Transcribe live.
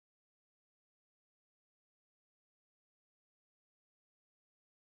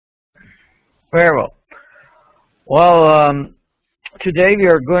Very well. Well, today we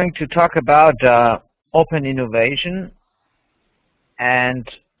are going to talk about open innovation. And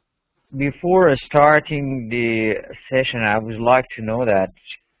before starting the session, I would like to know that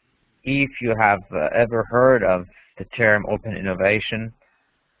if you have ever heard of the term open innovation,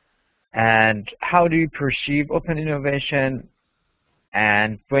 and how do you perceive open innovation?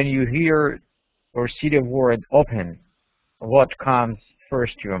 And when you hear or see the word open, what comes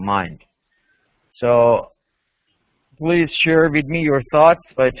first to your mind? So please share with me your thoughts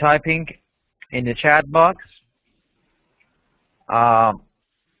by typing in the chat box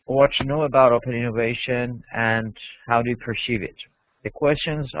what you know about open innovation and how do you perceive it. The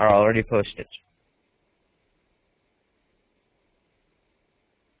questions are already posted.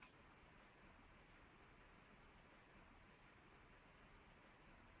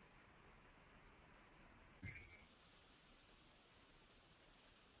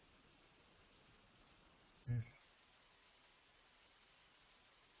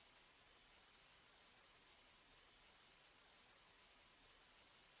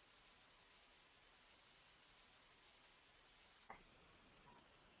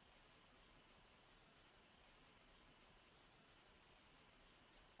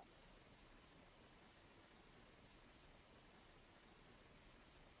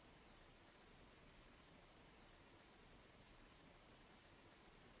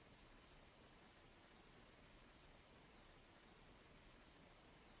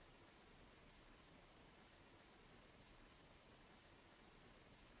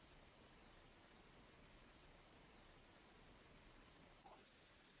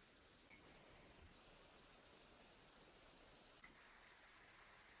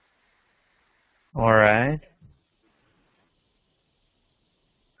 All right.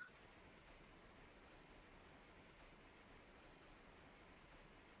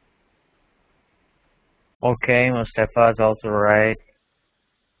 Okay, Mustafa is also right.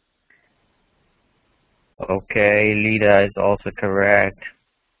 Okay, Lida is also correct.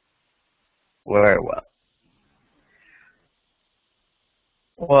 Very well.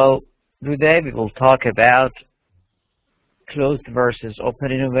 Well, today we will talk about closed versus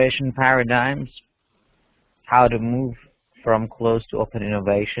open innovation paradigms, how to move from closed to open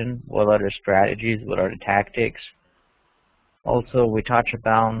innovation, what are the strategies, what are the tactics. Also, we touch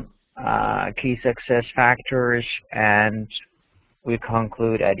upon key success factors, and we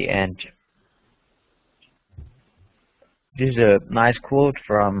conclude at the end. This is a nice quote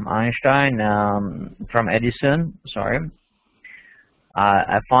from Einstein, from Edison, sorry.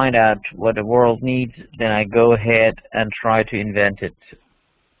 I find out what the world needs, then I go ahead and try to invent it.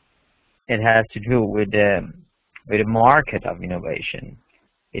 It has to do with the market of innovation.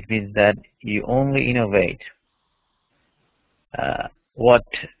 It means that you only innovate what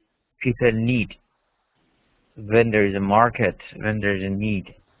people need. When there is a market, when there is a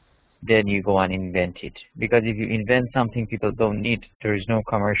need, then you go and invent it. Because if you invent something people don't need, there is no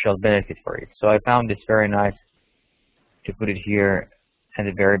commercial benefit for it. So I found this very nice to put it here at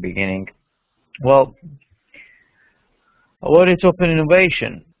the very beginning. Well, what is open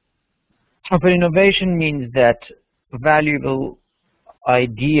innovation? Open innovation means that valuable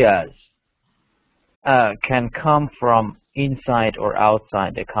ideas can come from inside or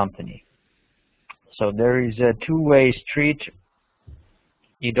outside the company. So there is a two-way street.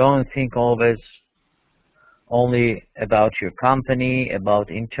 You don't think always only about your company, about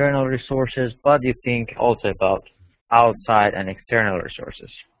internal resources, but you think also about outside and external resources.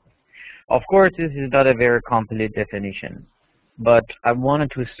 Of course, this is not a very complete definition, but I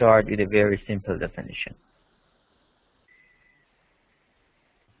wanted to start with a very simple definition.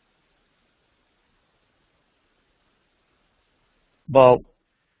 Well,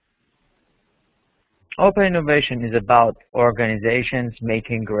 open innovation is about organizations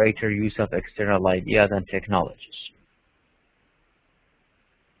making greater use of external ideas and technologies.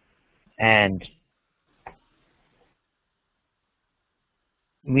 And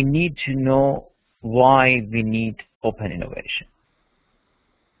we need to know why we need open innovation.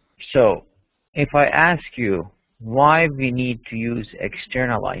 So, if I ask you why we need to use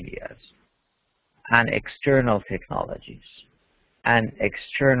external ideas and external technologies and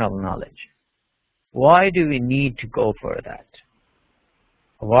external knowledge, why do we need to go for that?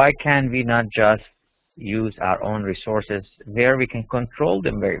 Why can we not just use our own resources where we can control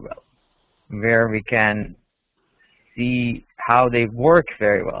them very well, where we can see how they work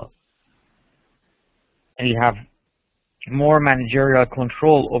very well, and you have more managerial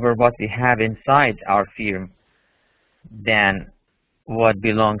control over what we have inside our firm than what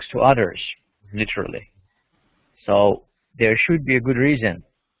belongs to others, literally. So there should be a good reason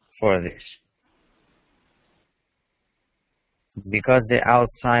for this. Because the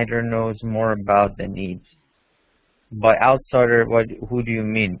outsider knows more about the needs. By outsider, who do you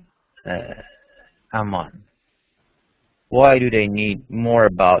mean, Aman? Why do they need more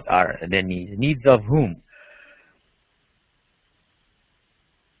about the needs? Needs of whom?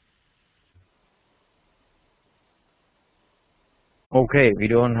 Okay, we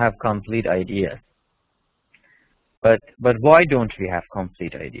don't have complete ideas. But why don't we have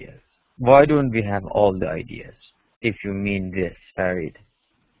complete ideas? Why don't we have all the ideas? If you mean this, Farid.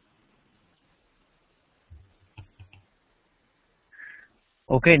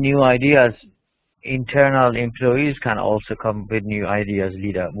 Okay, new ideas. Internal employees can also come with new ideas,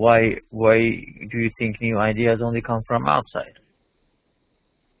 Lida. Why do you think new ideas only come from outside?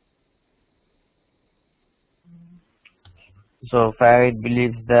 So Farid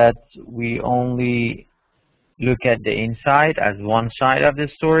believes that we only look at the inside as one side of the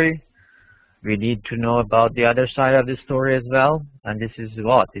story. We need to know about the other side of the story as well. And this is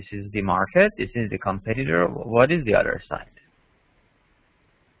what? This is the market. This is the competitor. What is the other side?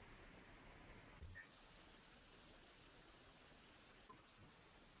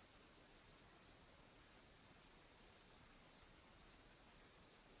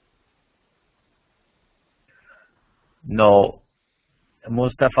 No.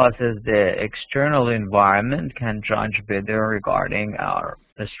 Mustafa says the external environment can judge better regarding our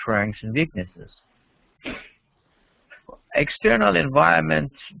strengths and weaknesses. External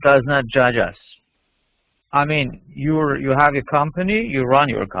environment does not judge us. I mean, you have a company, you run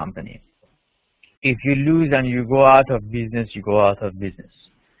your company. If you lose and you go out of business, you go out of business.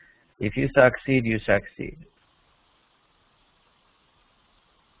 If you succeed, you succeed.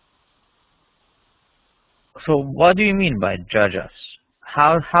 So what do you mean by judge us?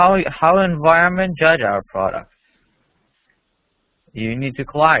 How environment judge our product? You need to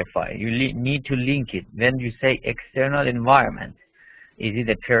clarify. You need to link it. When you say external environment, is it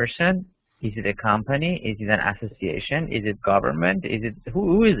a person? Is it a company? Is it an association? Is it government? Is it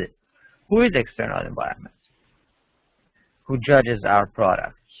who is it? Who is external environment? Who judges our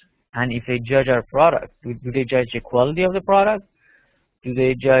products? And if they judge our product, do they judge the quality of the product? Do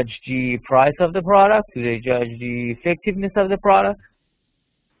they judge the price of the product? Do they judge the effectiveness of the product?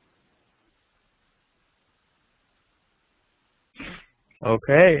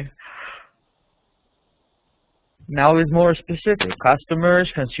 Okay. Now is more specific.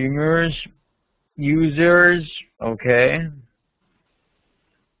 Customers, consumers, users. Okay.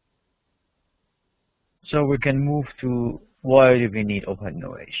 So we can move to why do we need open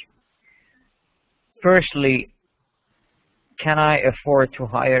innovation? Firstly, can I afford to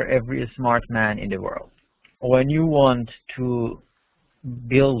hire every smart man in the world? When you want to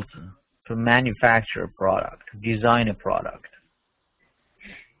build, to manufacture a product, to design a product,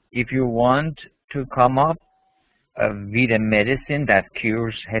 if you want to come up with a medicine that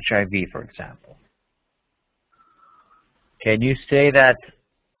cures HIV, for example, can you say that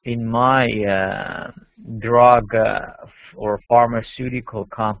in my drug or pharmaceutical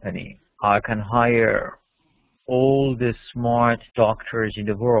company, I can hire all the smart doctors in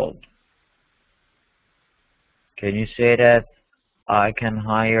the world? Can you say that I can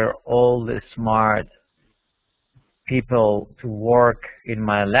hire all the smart people to work in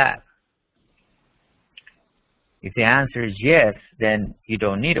my lab? If the answer is yes, then you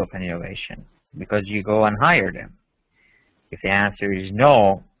don't need open innovation because you go and hire them. If the answer is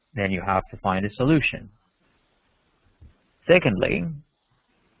no, then you have to find a solution. Secondly,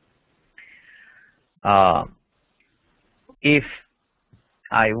 if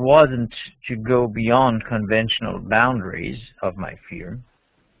I wasn't to go beyond conventional boundaries of my field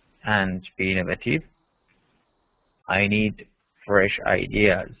and be innovative, I need fresh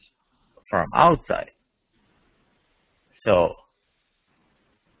ideas from outside. So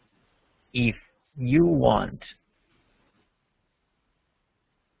if you want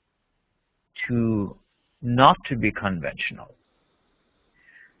to not to be conventional,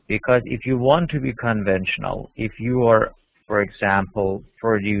 because if you want to be conventional, if you are, for example,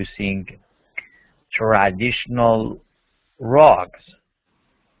 producing traditional rugs,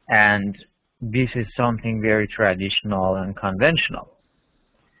 and this is something very traditional and conventional,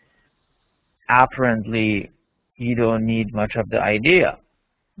 apparently you don't need much of the idea.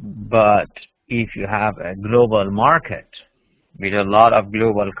 But if you have a global market with a lot of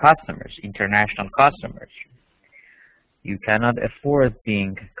global customers, international customers, you cannot afford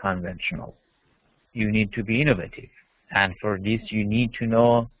being conventional. You need to be innovative. And for this, you need to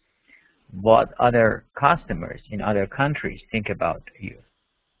know what other customers in other countries think about you.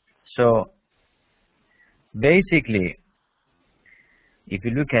 So basically, if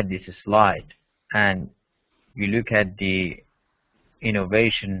you look at this slide and you look at the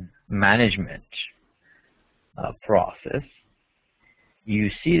innovation management process, you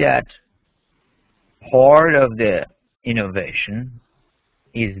see that part of the innovation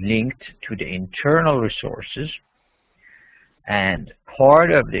is linked to the internal resources, and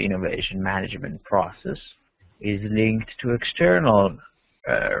part of the innovation management process is linked to external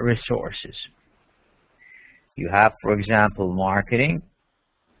resources. You have, for example, marketing.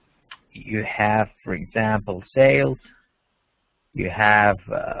 You have, for example, sales. You have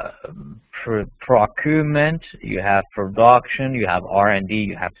procurement. You have production. You have R&D.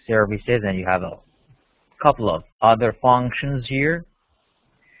 You have services, and you have a couple of other functions here.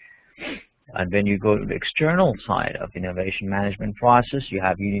 And when you go to the external side of innovation management process, you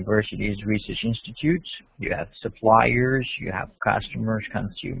have universities, research institutes, you have suppliers, you have customers,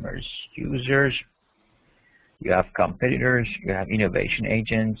 consumers, users, you have competitors, you have innovation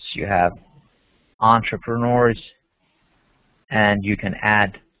agents, you have entrepreneurs, and you can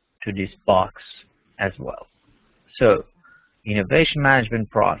add to this box as well. So innovation management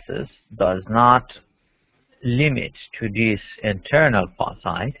process does not limit to this internal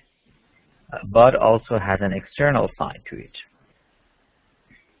side, but also has an external side to it.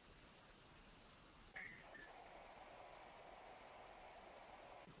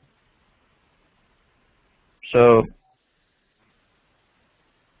 So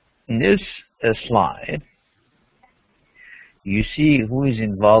in this slide, you see who is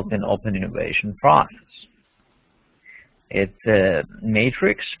involved in open innovation process. It's a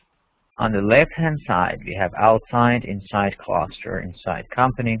matrix. On the left-hand side, we have outside, inside cluster, inside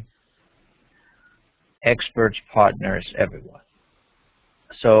company, experts, partners, everyone.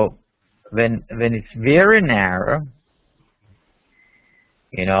 So when it's very narrow,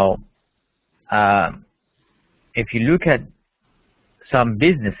 you know, if you look at some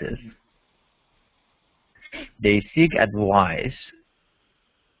businesses, they seek advice,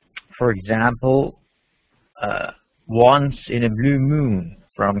 for example, once in a blue moon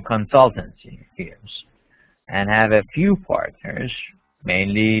from consultancy firms, and have a few partners.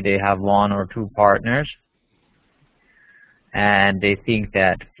 Mainly they have one or two partners, and they think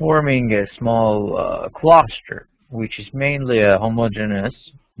that forming a small cluster, which is mainly a homogeneous,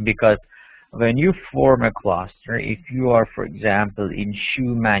 because when you form a cluster, if you are, for example, in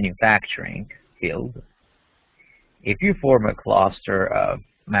shoe manufacturing field, if you form a cluster of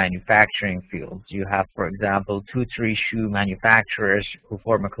manufacturing fields, you have, for example, 2-3 shoe manufacturers who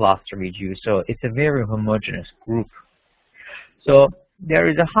form a cluster with you. So it's a very homogeneous group. So there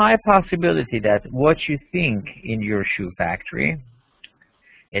is a high possibility that what you think in your shoe factory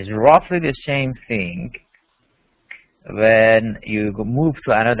is roughly the same thing when you move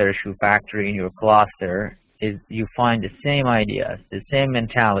to another shoe factory in your cluster. You find the same ideas, the same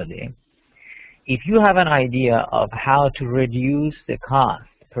mentality. If you have an idea of how to reduce the cost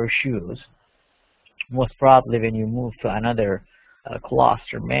per shoes, most probably when you move to another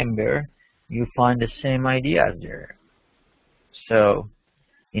cluster member, you find the same ideas there. So,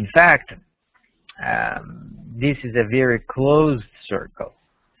 in fact, this is a very closed circle.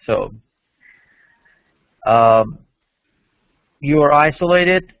 So, you are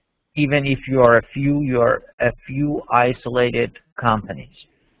isolated. Even if you are a few isolated companies,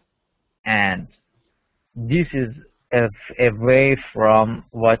 and this is away from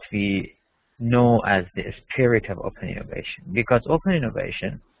what we know as the spirit of open innovation, because open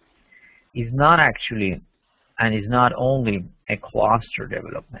innovation is not actually and is not only a cluster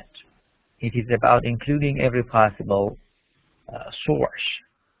development. It is about including every possible source.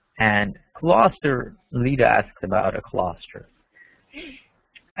 And cluster, Lida asked about a cluster.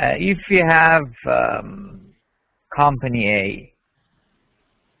 If you have company A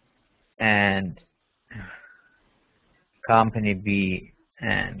and company B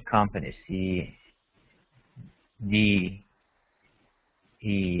and company C, D,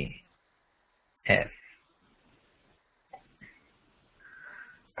 E, F.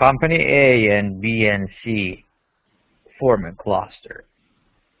 Company A and B and C form a cluster.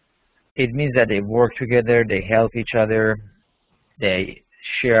 It means that they work together, they help each other, they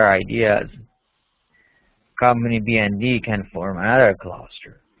share ideas. Company B and D can form another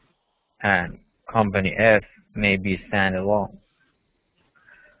cluster, and company F may be standalone.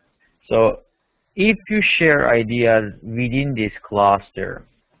 So if you share ideas within this cluster,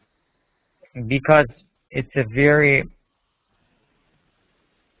 because it's a very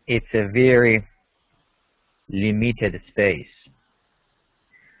limited space,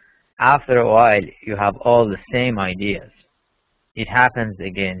 after a while you have all the same ideas. It happens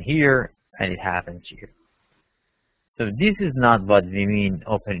again here and it happens here. So this is not what we mean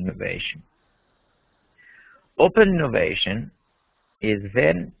open innovation. Open innovation is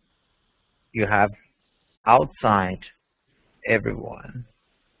when you have outside everyone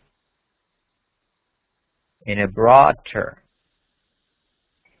in a broad term.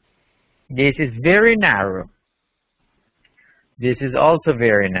 This is very narrow. This is also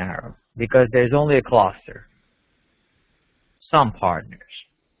very narrow because there's only a cluster, some partners.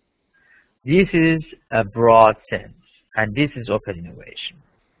 This is a broad sense, and this is open innovation.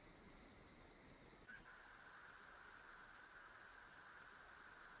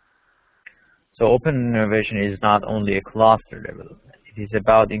 So open innovation is not only a cluster development. It is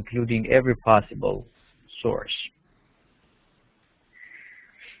about including every possible source.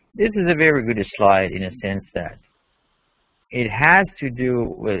 This is a very good slide in a sense that it has to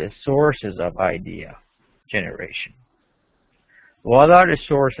do with the sources of idea generation. What are the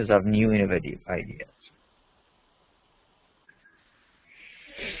sources of new innovative ideas?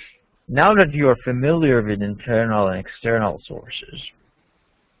 Now that you are familiar with internal and external sources,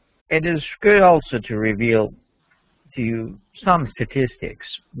 it is good also to reveal to you some statistics,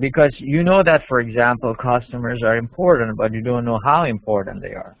 because you know that, for example, customers are important, but you don't know how important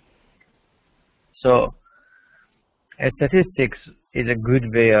they are. So statistics is a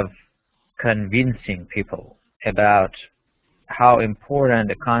good way of convincing people about how important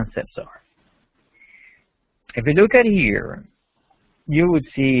the concepts are. If you look at here, you would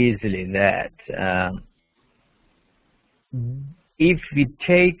see easily that if we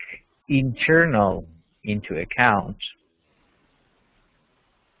take internal into account,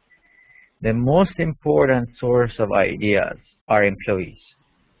 the most important source of ideas are employees.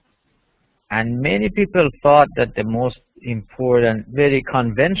 And many people thought that the most important, very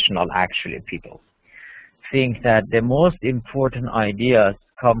conventional actually people, think that the most important ideas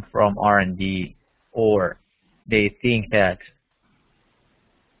come from R&D, or they think that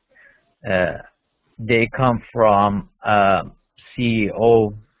they come from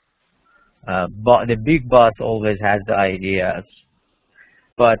CEO, but the big boss always has the ideas.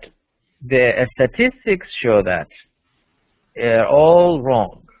 But the statistics show that they're all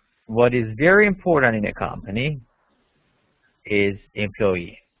wrong. What is very important in a company is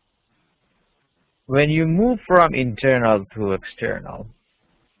employee. When you move from internal to external,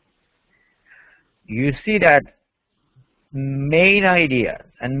 you see that main ideas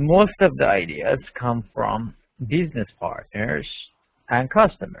and most of the ideas come from business partners and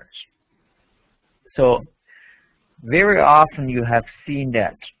customers. So very often you have seen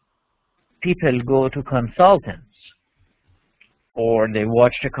that people go to consultants, or they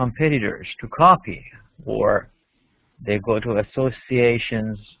watch the competitors to copy, or they go to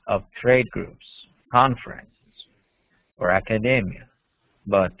associations of trade groups, conferences, or academia.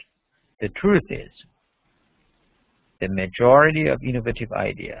 But the truth is, the majority of innovative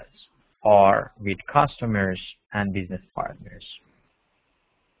ideas are with customers and business partners.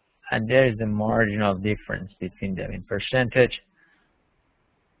 And there is a marginal difference between them in percentage.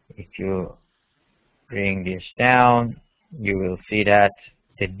 If you bring this down, you will see that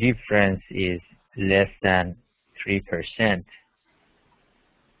the difference is less than 3%.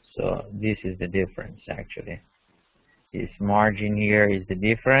 So this is the difference actually. This margin here is the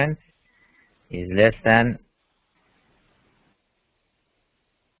difference, is less than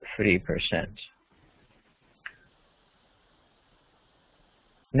 3%.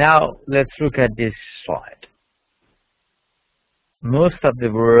 Now let's look at this slide. Most of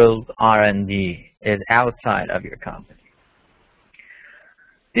the world R&D is outside of your company.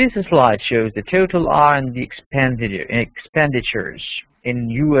 This slide shows the total R&D expenditures in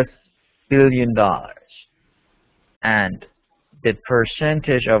US billion dollars and the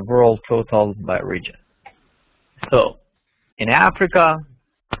percentage of world total by region. So in Africa,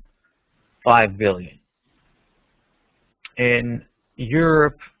 5 billion. In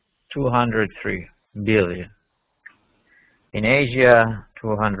Europe, 203 billion. In Asia,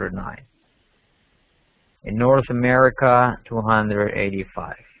 209. In North America,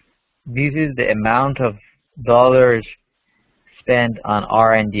 285. This is the amount of dollars spent on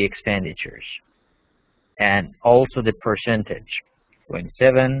R&D expenditures, and also the percentage,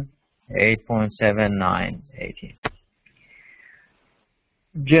 0.7, 8.7, 9, 18.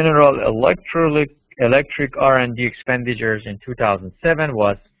 General Electric R&D expenditures in 2007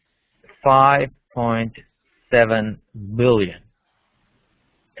 was 5.7 billion.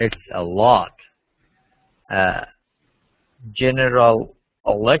 It's a lot. General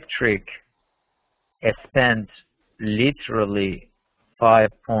Electric spent literally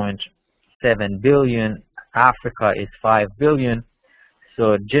 5.7 billion. Africa is 5 billion.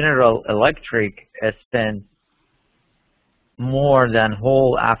 So General Electric spent more than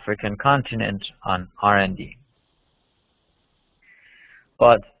whole African continent on R&D.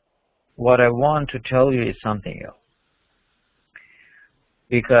 But what I want to tell you is something else.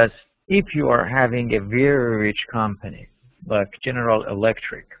 Because if you are having a very rich company, like General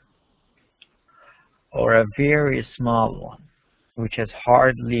Electric, or a very small one, which has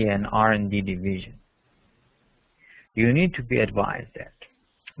hardly an R&D division, you need to be advised that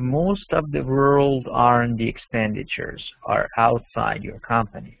most of the world R&D expenditures are outside your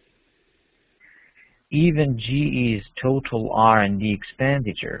company. Even GE's total R&D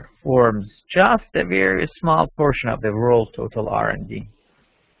expenditure forms just a very small portion of the world's total R&D.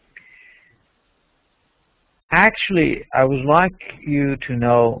 Actually, I would like you to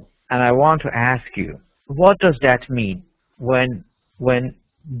know, and I want to ask you, what does that mean when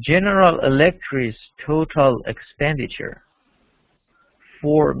General Electric's total expenditure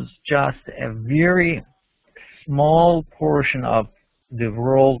forms just a very small portion of the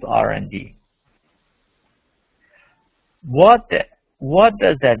world R&D? What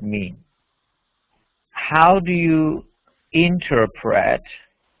does that mean? How do you interpret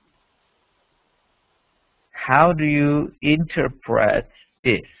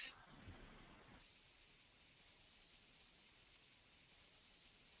this?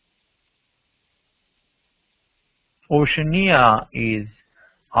 Oceania is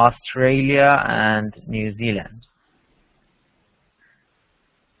Australia and New Zealand.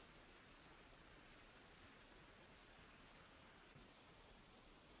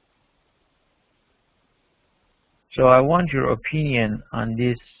 So I want your opinion on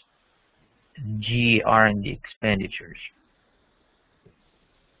this GE R&D expenditures.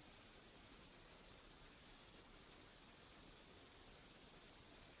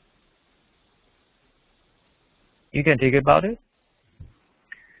 You can think about it.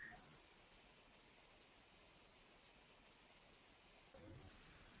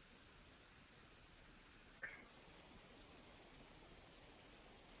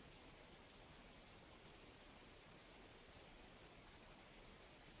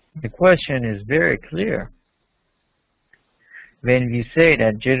 The question is very clear. When we say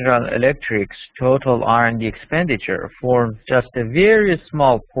that General Electric's total R&D expenditure forms just a very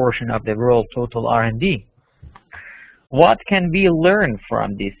small portion of the world total R&D, what can we learn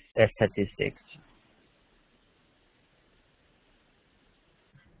from these statistics?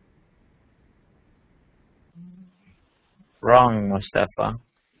 Wrong, Mustafa.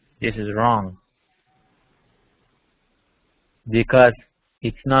 This is wrong. Because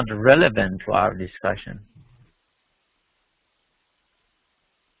it's not relevant to our discussion.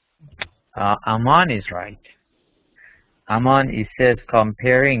 Aman is right. Aman, it says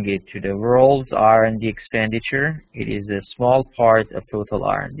comparing it to the world's R&D expenditure, it is a small part of total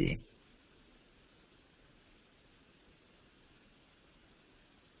R&D.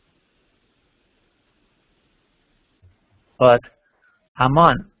 But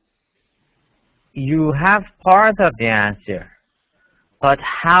Aman, you have part of the answer. But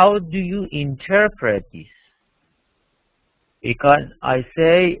how do you interpret this? Because I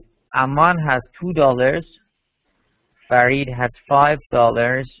say Aman has $2, Farid has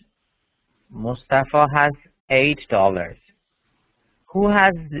 $5, Mustafa has $8. Who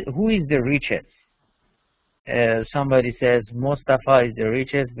is the richest? Somebody says Mustafa is the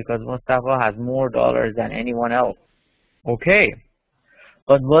richest because Mustafa has more dollars than anyone else. Okay,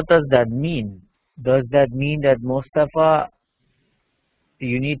 but what does that mean? Does that mean that Mustafa,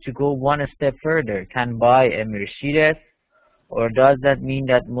 you need to go one step further, can buy a Mercedes? Or does that mean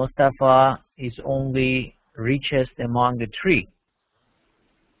that Mustafa is only richest among the three?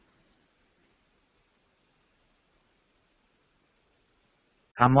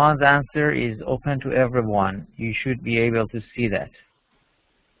 Aman's answer is open to everyone. You should be able to see that.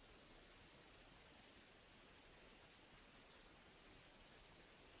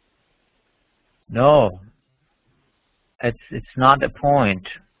 No, it's not the point.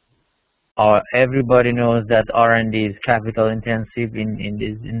 Everybody knows that R&D is capital intensive in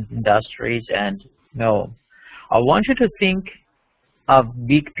these industries, and no. I want you to think of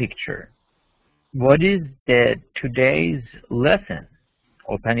big picture. What is today's lesson?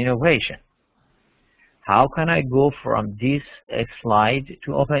 Open innovation. How can I go from this slide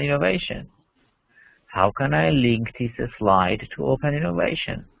to open innovation? How can I link this slide to open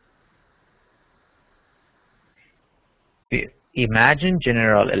innovation? Imagine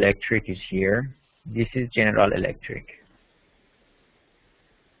General Electric is here. This is General Electric.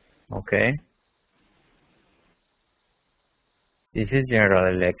 Okay. This is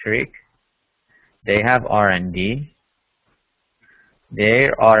General Electric. They have R&D.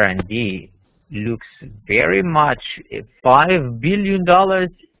 Their R&D looks very much $5 billion.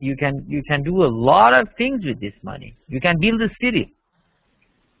 You can do a lot of things with this money. You can build a city.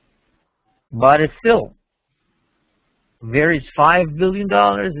 But still, where is $5 billion?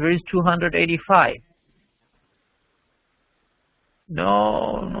 Where is 285?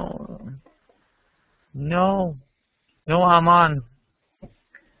 No, no, no, no, Aman.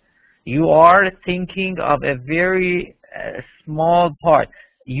 You are thinking of a very small part.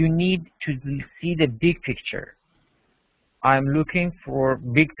 You need to see the big picture. I'm looking for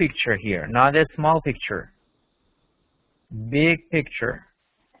big picture here, not a small picture. Big picture.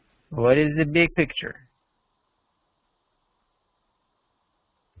 What is the big picture?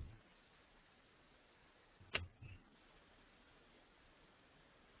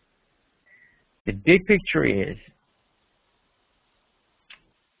 The big picture is,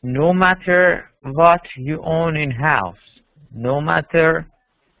 no matter what you own in house, no matter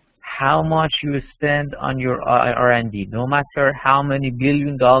how much you spend on your R&D, no matter how many $1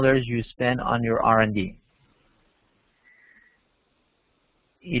 billion you spend on your R&D,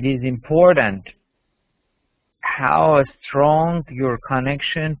 it is important how strong your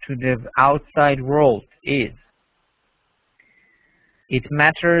connection to the outside world is. It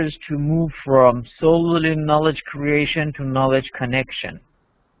matters to move from solely knowledge creation to knowledge connection.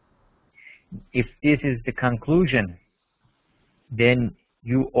 If this is the conclusion, then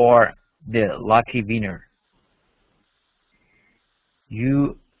you are the lucky winner.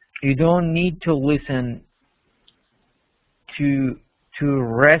 You don't need to listen to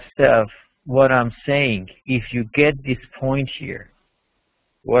rest of what I'm saying if you get this point here.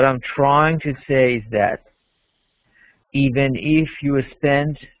 What I'm trying to say is that even if you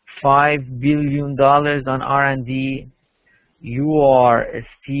spend $5 billion on R&D, you are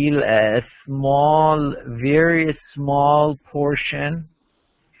still a small, very small portion.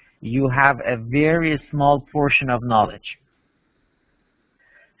 You have a very small portion of knowledge.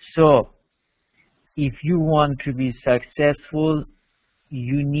 So, if you want to be successful,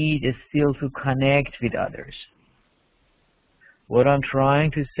 you need still to connect with others. What I'm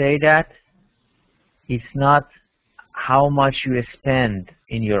trying to say that it's not how much you spend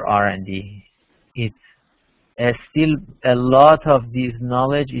in your R&D. It's still a lot of this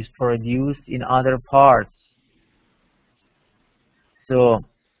knowledge is produced in other parts. So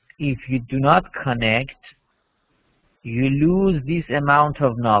if you do not connect, you lose this amount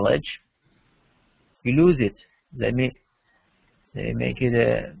of knowledge. You lose it. Let me make it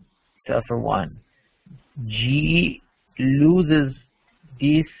a tougher one. G loses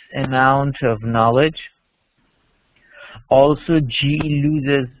this amount of knowledge. Also, G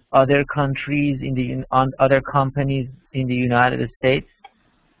loses other countries other companies in the United States.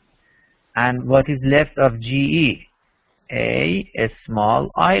 And what is left of GE? A small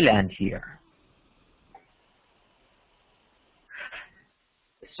island here.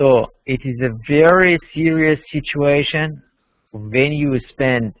 So it is a very serious situation when you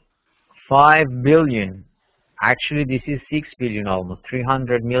spend 5 billion. Actually, this is 6 billion almost,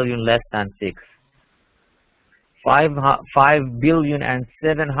 300 million less than 6. 5 billion and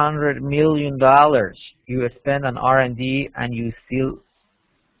 $700 million you spend on R&D, and you still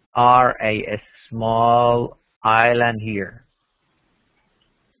are a small island here,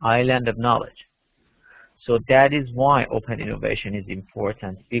 island of knowledge. So that is why open innovation is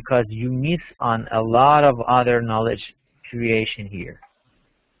important, because you miss on a lot of other knowledge creation here.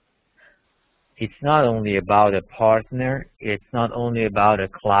 It's not only about a partner, it's not only about a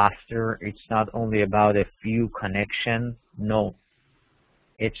cluster, it's not only about a few connections. No,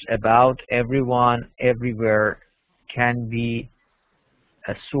 it's about everyone, everywhere can be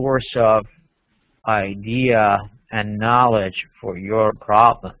a source of idea and knowledge for your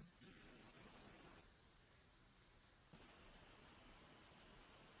problem.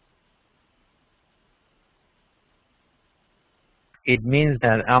 It means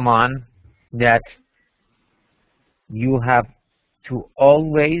that, Aman, that you have to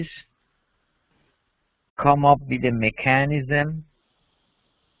always come up with a mechanism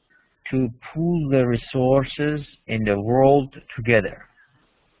to pool the resources in the world together.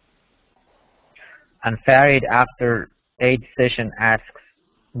 And Farid, after 8th session, asks,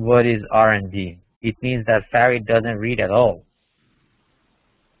 what is R&D? It means that Farid doesn't read at all.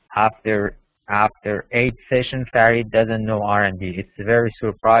 After 8th session, Farid doesn't know R&D. It's very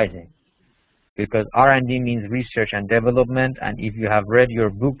surprising, because R&D means research and development, and if you have read your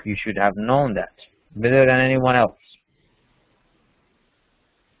book, you should have known that better than anyone else.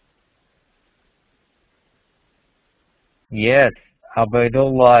 Yes,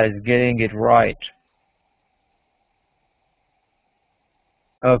 Abaidullah is getting it right.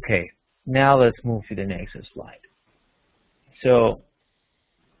 Okay, now let's move to the next slide. So,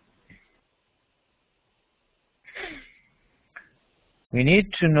 we need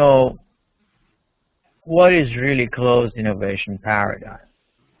to know what is really closed innovation paradigm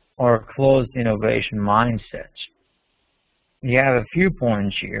or closed innovation mindset? You have a few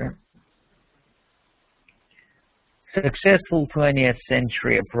points here. Successful 20th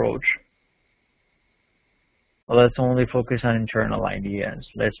century approach. Let's only focus on internal ideas.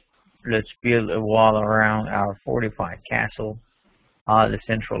 Let's build a wall around our fortified castle, the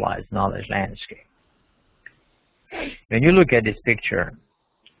centralized knowledge landscape. When you look at this picture,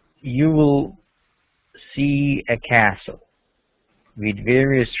 you will see a castle with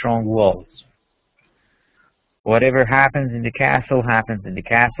various strong walls. Whatever happens in the castle happens in the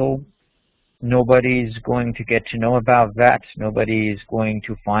castle. Nobody is going to get to know about that. Nobody is going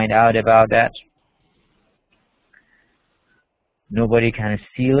to find out about that. Nobody can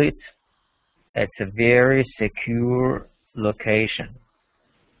steal it. It's a very secure location.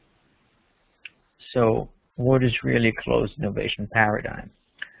 So what is really closed innovation paradigm?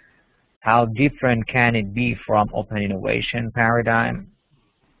 How different can it be from open innovation paradigm?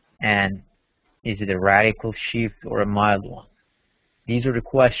 And is it a radical shift or a mild one? These are the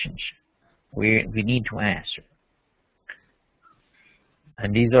questions we need to answer.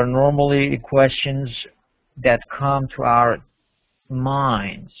 And these are normally questions that come to our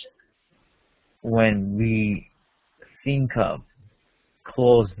minds when we think of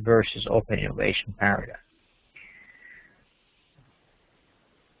closed versus open innovation paradigm.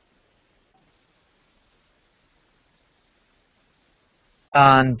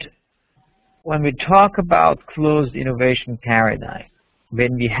 And when we talk about closed innovation paradigm,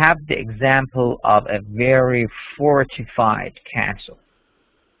 when we have the example of a very fortified castle,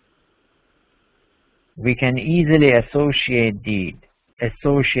 we can easily associate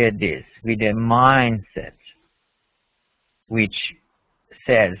this with a mindset which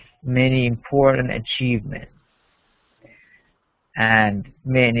says many important achievements and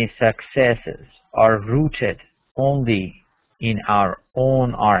many successes are rooted only in our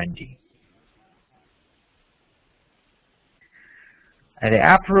own R&D. And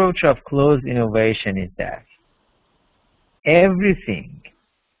the approach of closed innovation is that everything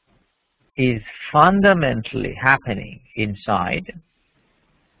is fundamentally happening inside,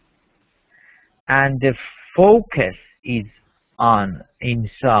 and the focus is on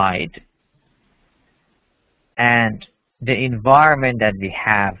inside and the environment that we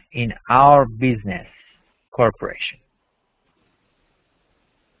have in our business corporation.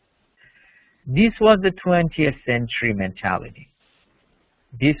 This was the 20th century mentality.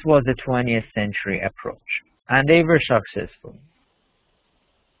 This was the 20th century approach, and they were successful.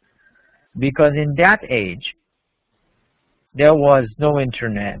 Because in that age, there was no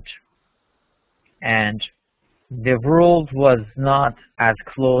internet, and the world was not as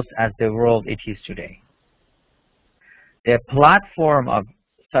close as the world it is today. The platform of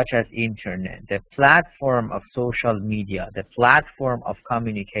such as internet, the platform of social media, the platform of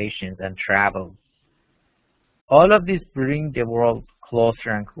communications and travel, all of this bring the world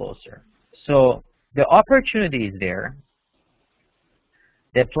closer and closer. So the opportunity is there,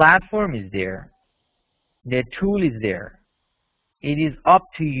 the platform is there, the tool is there. It is up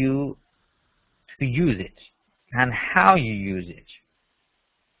to you to use it and how you use it.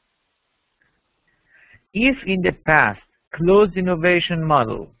 If in the past closed innovation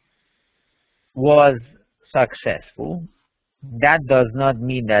model was successful, that does not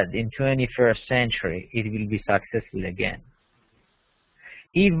mean that in 21st century it will be successful again.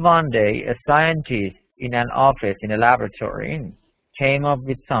 If one day a scientist in an office, in a laboratory, came up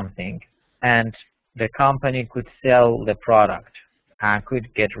with something and the company could sell the product and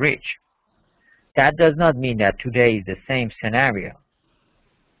could get rich, that does not mean that today is the same scenario,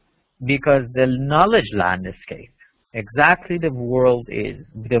 because the knowledge landscape, exactly the word is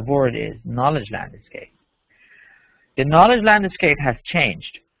knowledge landscape. The knowledge landscape has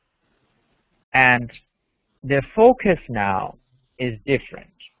changed, and the focus now is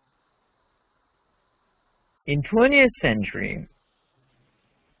different. In 20th century,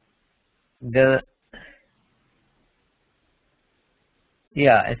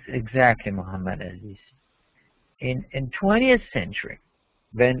 it's exactly Muhammad Aziz. In 20th century,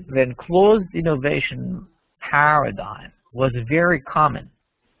 when closed innovation paradigm was very common,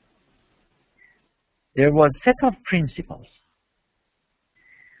 there was a set of principles.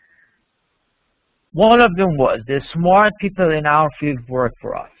 One of them was the smart people in our field work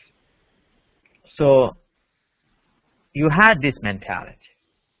for us. So you had this mentality.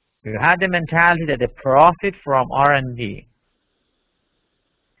 You had the mentality that the profit from R&D,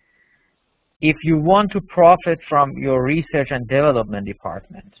 if you want to profit from your research and development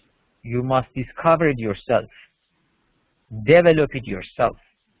department, you must discover it yourself, develop it yourself.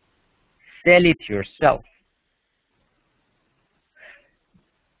 sell it yourself.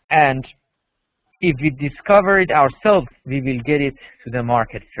 And if we discover it ourselves, we will get it to the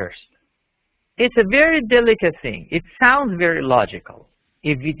market first. It's a very delicate thing. It sounds very logical.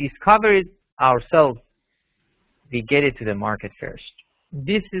 If we discover it ourselves, we get it to the market first.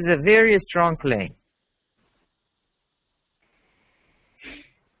 This is a very strong claim.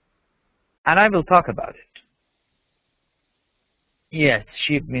 And I will talk about it. Yes,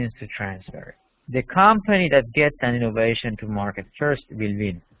 ship means to transfer. The company that gets an innovation to market first will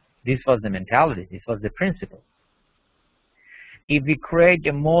win. This was the mentality. This was the principle. If we create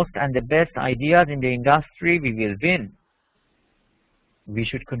the most and the best ideas in the industry, we will win. We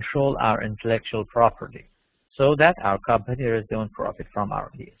should control our intellectual property so that our competitors don't profit from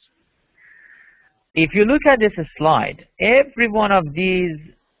our ideas. If you look at this slide, every one of these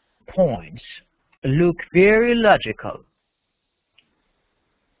points look very logical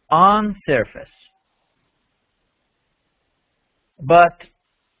on surface. But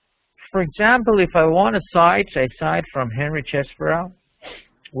for example, if I want to cite a cite from Henry Chesbrough,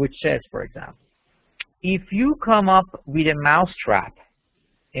 which says, for example, if you come up with a mousetrap,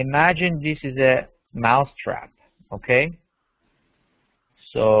 imagine this is a mousetrap, okay?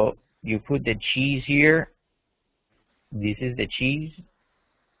 So you put the cheese here. This is the cheese.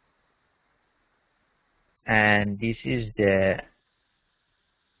 And this is the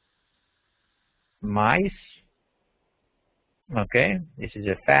mice. Okay, this is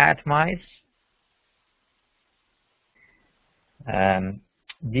a fat mice.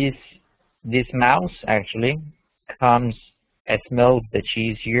 This mouse actually smells the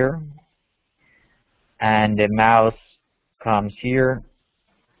cheese here, and the mouse comes here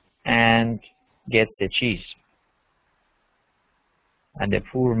and gets the cheese. And the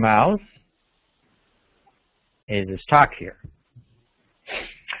poor mouse is stuck here.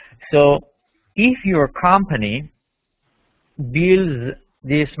 So if your company builds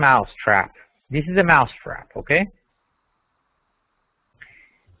this mousetrap, this is a mousetrap, okay?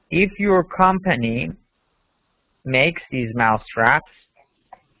 If your company makes these mousetraps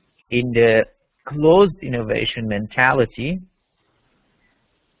in the closed innovation mentality,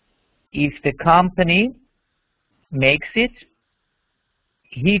 if the company makes it,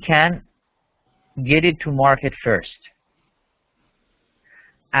 he can get it to market first.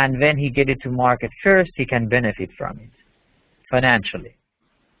 And when he gets it to market first, he can benefit from it financially.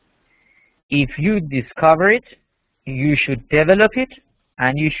 If you discover it, you should develop it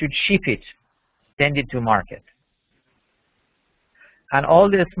and you should ship it, send it to market. And all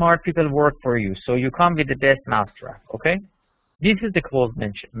the smart people work for you, so you come with the best mousetrap, okay? This is the closed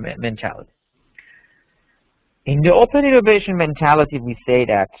mentality. In the open innovation mentality, we say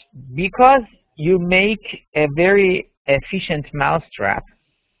that because you make a very efficient mousetrap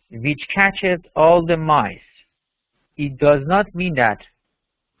which catches all the mice, it does not mean that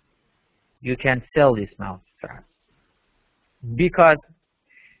you can sell this mousetrap. Because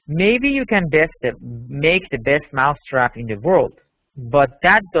maybe you can make the best mousetrap in the world, but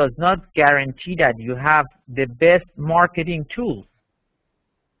that does not guarantee that you have the best marketing tools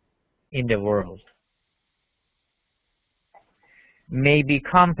in the world. Maybe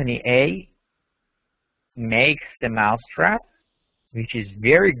company A makes the mousetrap, which is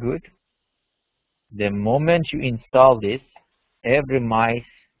very good. The moment you install this, every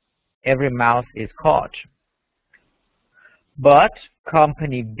mouse is caught. But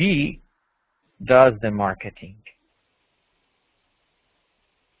company B does the marketing.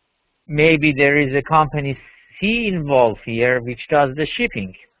 Maybe there is a company C involved here which does the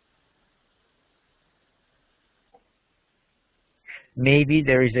shipping. Maybe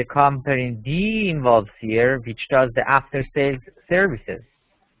there is a company D involved here which does the after-sales services.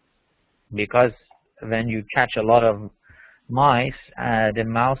 Because when you catch a lot of mice, the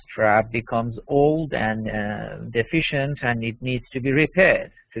mousetrap becomes old and deficient, and it needs to be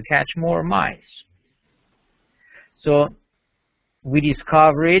repaired to catch more mice. So we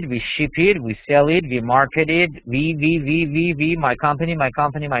discover it, we ship it, we sell it, we market it, we, my company.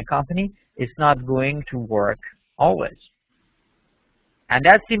 It's not going to work always. And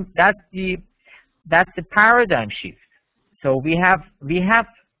that's the paradigm shift. So we have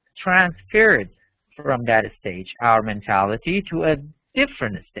transferred from that stage our mentality to a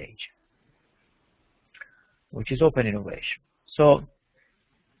different stage, which is open innovation. So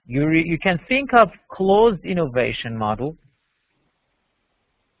you can think of closed innovation model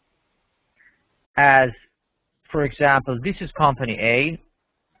as, for example, this is company A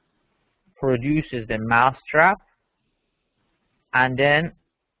produces the mousetrap and then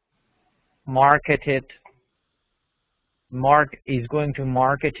market it is going to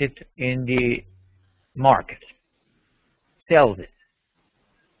market it in the market, sells it.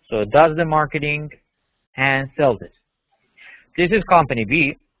 So it does the marketing and sells it. This is company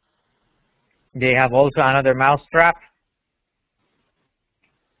B. They have also another mousetrap,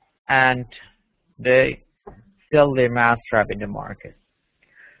 and they sell their mousetrap in the market.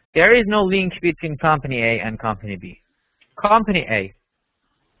 There is no link between company A and company B. Company A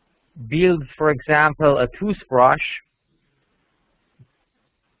builds, for example, a toothbrush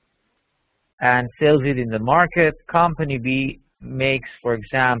and sells it in the market. Company B makes, for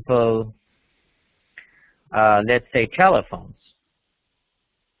example, let's say telephones,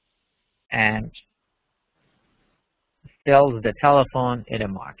 and sells the telephone in the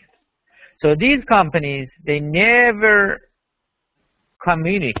market. So these companies, they never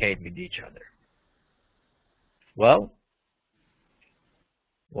communicate with each other. Well,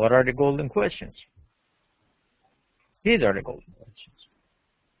 what are the golden questions? These are the golden questions.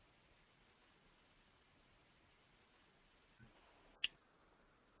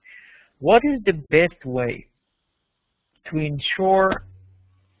 What is the best way to ensure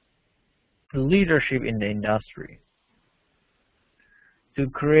leadership in the industry, to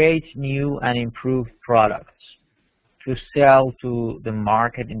create new and improved products, to sell to the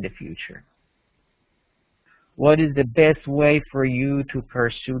market in the future? What is the best way for you to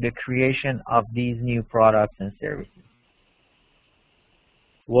pursue the creation of these new products and services?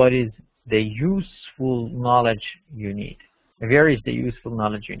 What is the useful knowledge you need? Where is the useful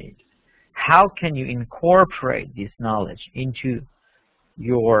knowledge you need? How can you incorporate this knowledge into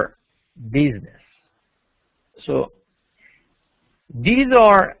your business? So these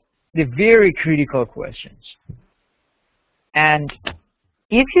are the very critical questions. And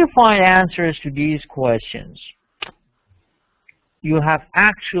if you find answers to these questions, you have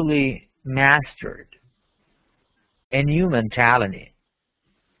actually mastered a new mentality.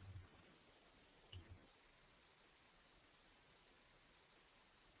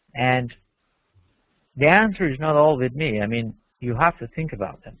 And the answer is not all with me. I mean, you have to think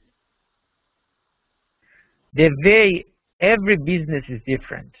about them. The way every business is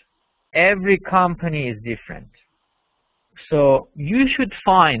different. Every company is different. So you should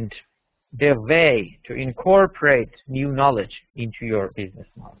find the way to incorporate new knowledge into your business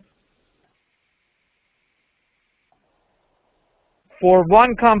model. For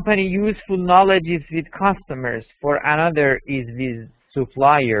one company, useful knowledge is with customers. For another is with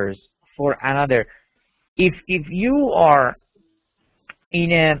suppliers. For another, if you are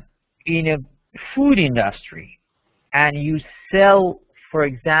in a food industry and you sell, for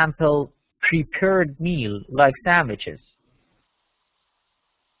example, prepared meal like sandwiches,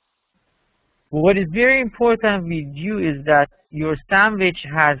 what is very important with you is that your sandwich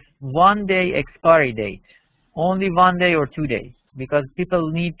has 1 day expiry date, only 1 day or 2 days, because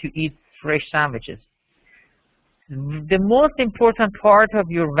people need to eat fresh sandwiches. The most important part of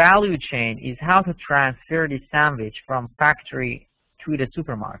your value chain is how to transfer the sandwich from factory to the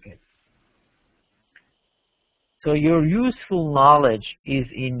supermarket. So your useful knowledge is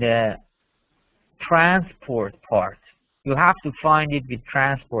in the transport part. You have to find it with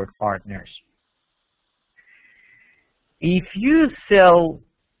transport partners. If you sell,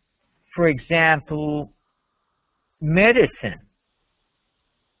 for example, medicine,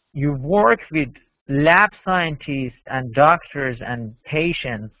 you work with lab scientists and doctors and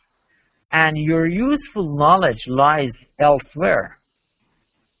patients, and your useful knowledge lies elsewhere,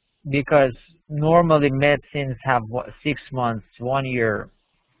 because normally medicines have 6 months, 1 year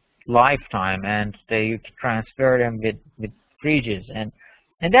lifetime, and they transfer them with fridges, and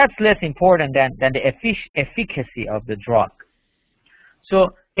that's less important than the efficacy of the drug. So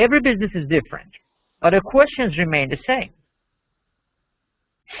every business is different, but the questions remain the same.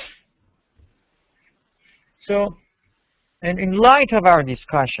 So, and in light of our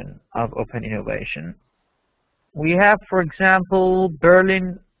discussion of open innovation, we have, for example,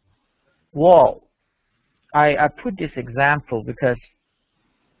 Berlin Wall. I put this example because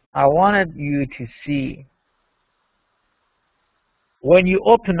I wanted you to see when you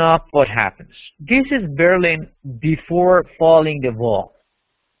open up what happens. This is Berlin before falling the wall,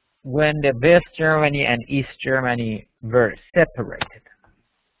 when the West Germany and East Germany were separated.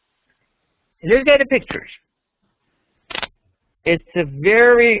 Look at the pictures. It's a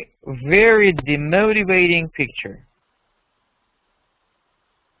very, very demotivating picture.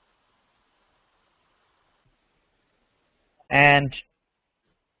 And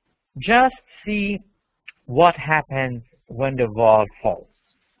just see what happens when the wall falls.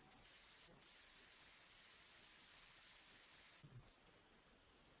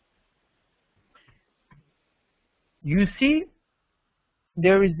 You see,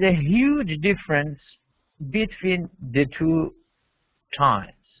 there is a huge difference between the two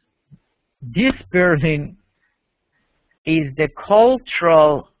times. This Berlin is the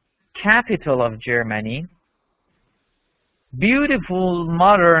cultural capital of Germany, beautiful,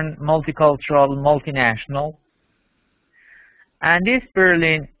 modern, multicultural, multinational, and this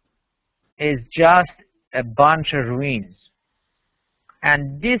Berlin is just a bunch of ruins.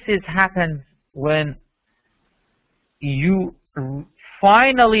 And this happens when you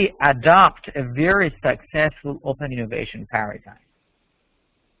finally adopt a very successful open innovation paradigm.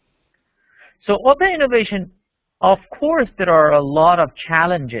 So open innovation, of course, there are a lot of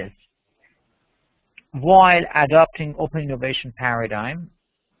challenges while adopting open innovation paradigm.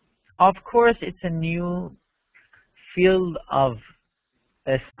 Of course, it's a new field of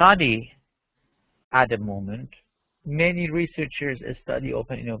study at the moment. Many researchers study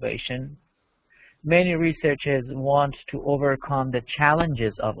open innovation. Many researchers want to overcome the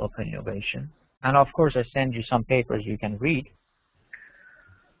challenges of open innovation. And of course, I send you some papers you can read.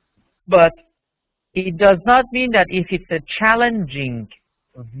 But it does not mean that if it's a challenging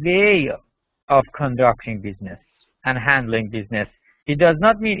way of conducting business and handling business, it does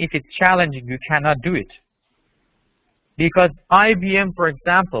not mean if it's challenging you cannot do it. Because IBM, for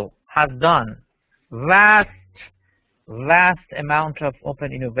example, has done vast amount of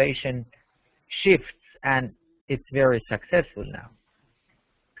open innovation shifts, and it's very successful now.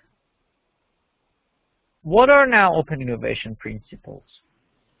 What are now open innovation principles?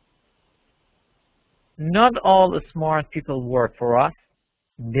 Not all the smart people work for us.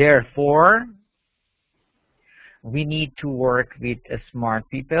 Therefore, we need to work with smart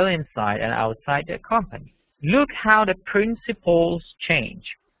people inside and outside the company. Look how the principles change.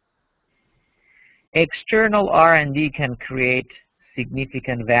 External R&D can create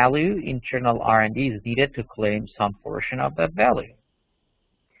significant value. Internal R&D is needed to claim some portion of that value.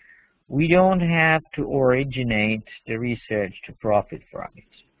 We don't have to originate the research to profit from it.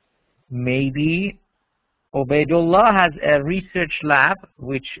 Maybe Ubaidullah has a research lab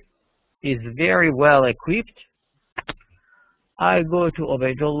which is very well equipped. I go to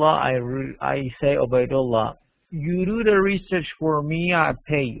Ubaidullah, I say, Ubaidullah, you do the research for me, I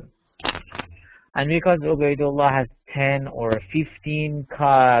pay you. And because Ubaidullah has 10 or 15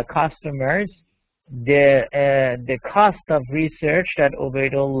 customers, the cost of research that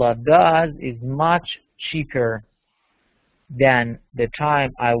Ubaidullah does is much cheaper than the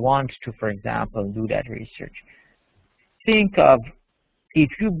time I want to, for example, do that research. Think of if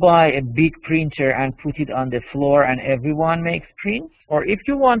you buy a big printer and put it on the floor and everyone makes prints, or if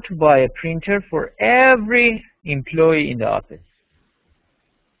you want to buy a printer for every employee in the office.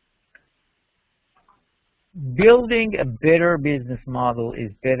 Building a better business model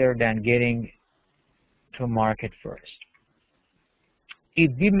is better than getting to market first.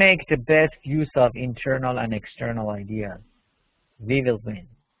 If we make the best use of internal and external ideas, we will win.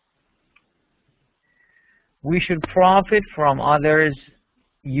 We should profit from others'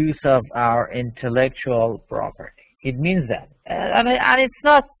 use of our intellectual property. It means that. And it's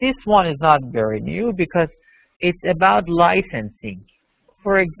not, this one is not very new because it's about licensing.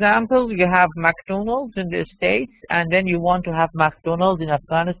 For example, you have McDonald's in the States and then you want to have McDonald's in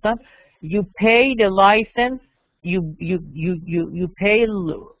Afghanistan. You pay the license, you pay,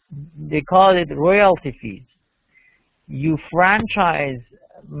 they call it royalty fees. You franchise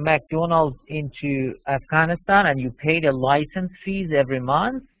McDonald's into Afghanistan and you pay the license fees every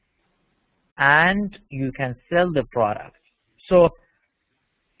month and you can sell the product. So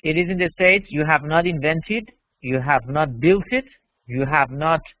it is in the States, you have not invented, you have not built it, you have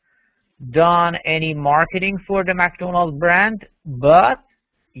not done any marketing for the McDonald's brand, but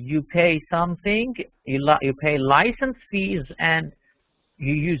you pay something, you pay license fees and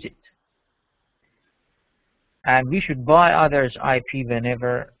you use it. And we should buy others' IP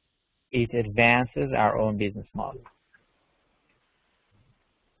whenever it advances our own business model.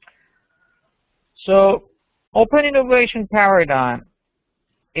 So, open innovation paradigm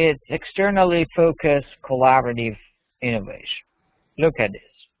is externally focused collaborative innovation. Look at this.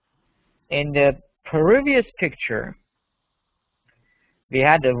 In the previous picture, we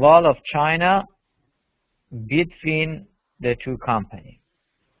had the wall of China between the two companies.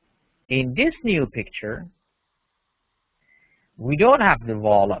 In this new picture, we don't have the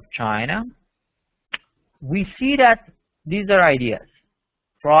wall of China. We see that these are ideas,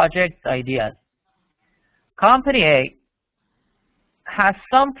 projects, ideas. Company A has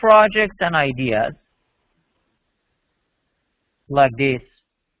some projects and ideas like this,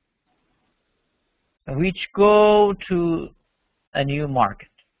 which go to a new market.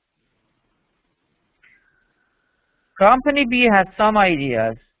 Company B has some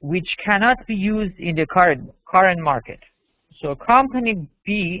ideas which cannot be used in the current market. So company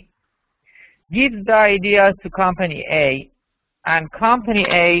B gives the ideas to company A, and company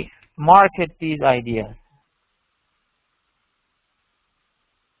A markets these ideas.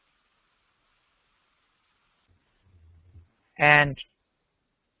 And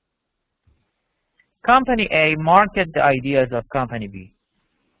company A markets the ideas of company B.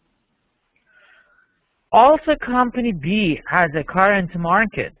 Also, company B has a current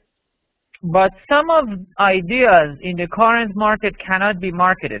market, but some of ideas in the current market cannot be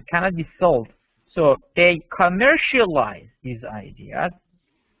marketed, cannot be sold. So they commercialize these ideas.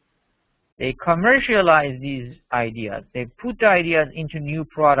 They commercialize these ideas. They put the ideas into new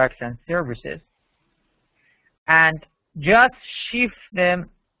products and services and just shift them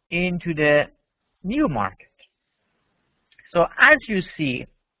into the new market. So as you see,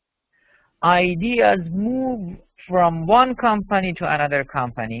 ideas move from one company to another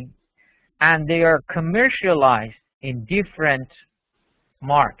company, and they are commercialized in different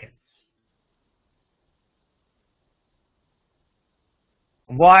markets.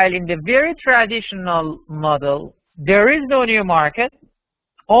 While in the very traditional model, there is no new market,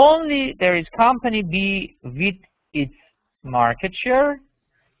 only there is company B with its market share,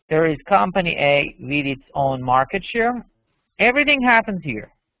 there is company A with its own market share. Everything happens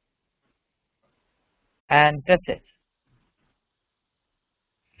here. And that's it.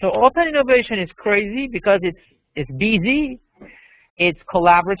 So open innovation is crazy because it's busy, it's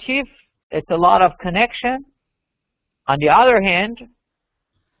collaborative, it's a lot of connection. On the other hand,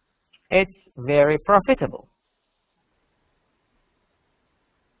 it's very profitable.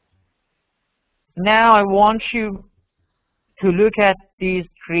 Now I want you to look at these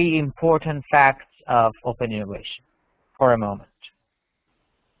three important facts of open innovation for a moment.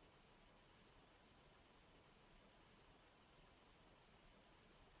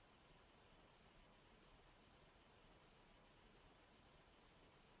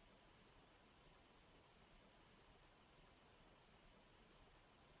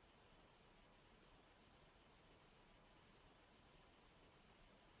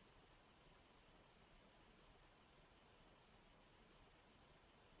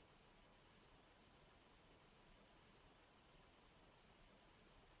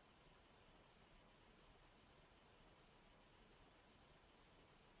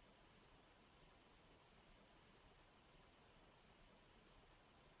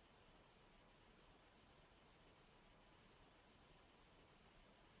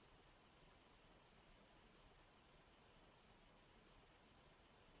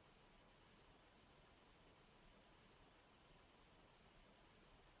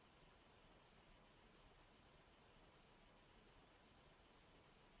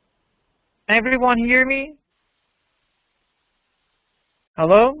 Everyone hear me?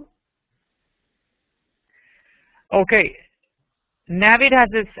 Hello? Okay. Navid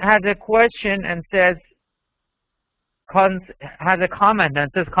has a question and says, has a comment and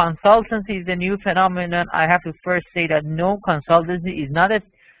says, consultancy is a new phenomenon. I have to first say that no, consultancy is not a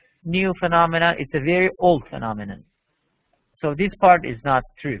new phenomenon. It's a very old phenomenon. So this part is not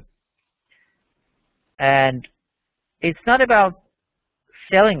true. And it's not about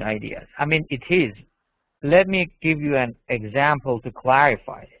selling ideas. I mean, it is. Let me give you an example to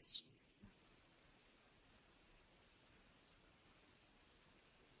clarify this.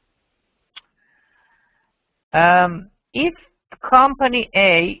 If company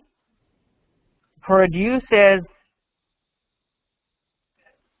A produces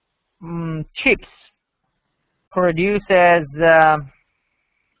chips, produces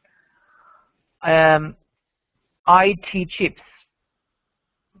IT chips,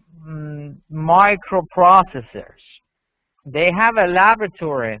 microprocessors. They have a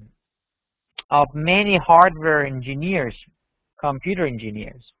laboratory of many hardware engineers, computer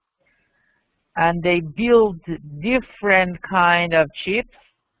engineers, and they build different kind of chips,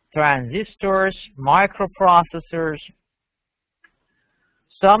 transistors, microprocessors.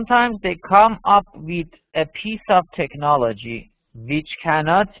 Sometimes they come up with a piece of technology which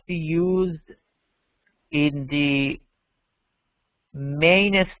cannot be used in the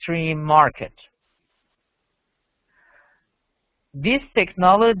mainstream market. This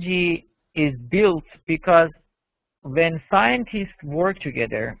technology is built because when scientists work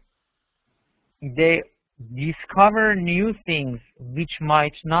together, they discover new things which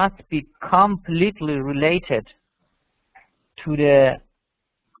might not be completely related to the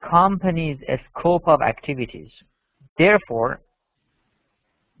company's scope of activities. Therefore,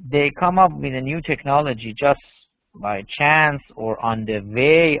 they come up with a new technology just by chance or on the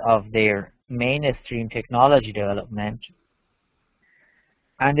way of their mainstream technology development,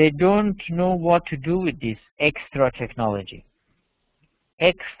 and they don't know what to do with this extra technology,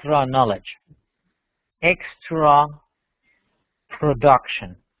 extra knowledge, extra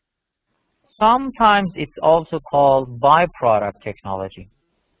production. Sometimes it's also called byproduct technology.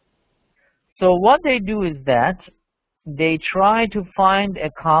 So what they do is that they try to find a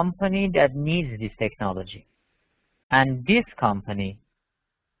company that needs this technology, and this company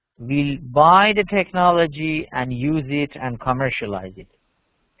will buy the technology and use it and commercialize it.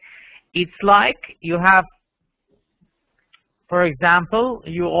 It's like you have, for example,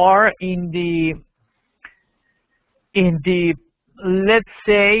 you are in the let's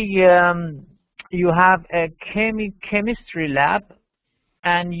say you have a chemistry lab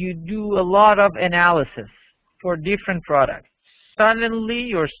and you do a lot of analysis for different products. Suddenly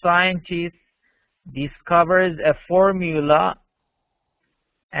your scientist discovers a formula,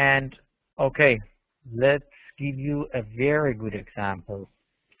 and okay, let's give you a very good example.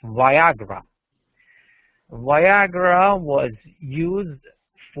 Viagra. Viagra was used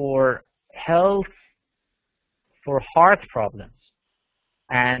for health, for heart problems,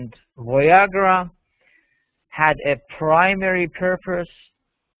 and Viagra had a primary purpose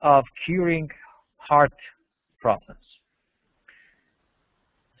of curing heart problems.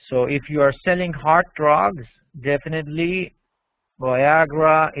 So if you are selling heart drugs, definitely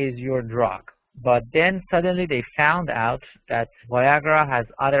Viagra is your drug. But then suddenly they found out that Viagra has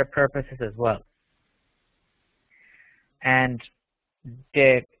other purposes as well. And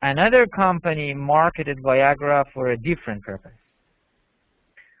another company marketed Viagra for a different purpose.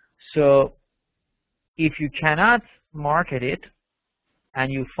 So if you cannot market it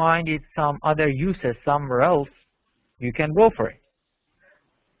and you find it some other uses somewhere else, you can go for it.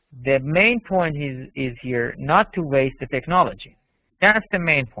 The main point is here not to waste the technology. That's the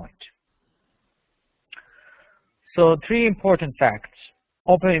main point. So 3 important facts.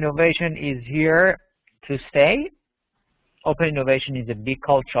 Open innovation is here to stay. Open innovation is a big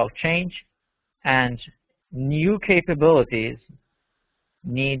cultural change, and new capabilities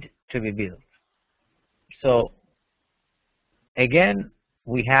need to be built. So again,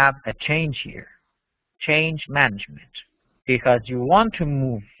 we have a change here, change management, because you want to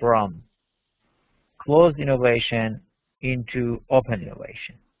move from closed innovation into open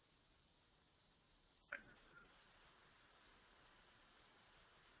innovation.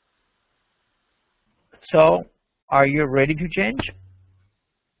 So, are you ready to change?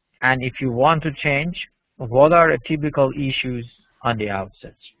 And if you want to change, what are the typical issues on the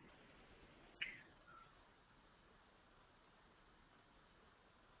outset?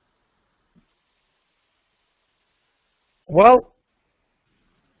 Well,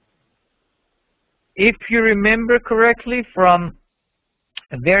 if you remember correctly from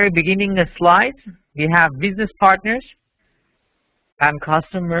the very beginning of the slide, we have business partners and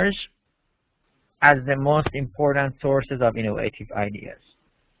customers as the most important sources of innovative ideas.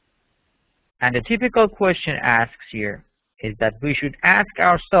 And the typical question asked here is that we should ask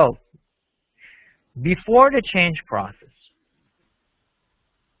ourselves, before the change process,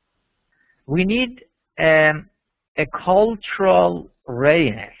 we need a cultural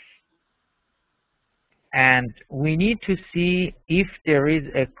readiness, and we need to see if there is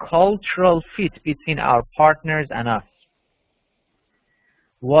a cultural fit between our partners and us.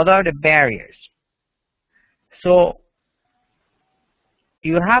 What are the barriers? So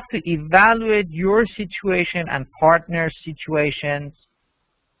you have to evaluate your situation and partner situations.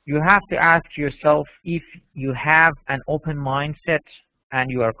 You have to ask yourself if you have an open mindset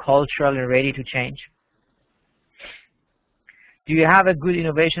and you are culturally ready to change. Do you have a good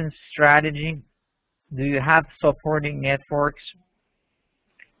innovation strategy? Do you have supporting networks?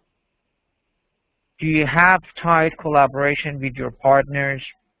 Do you have tight collaboration with your partners?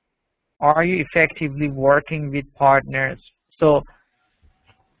 Are you effectively working with partners? So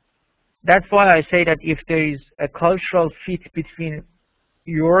that's why I say that if there is a cultural fit between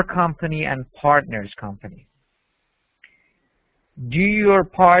your company and partner's company, do your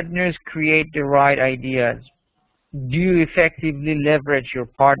partners create the right ideas? Do you effectively leverage your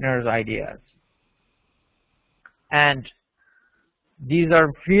partner's ideas? And these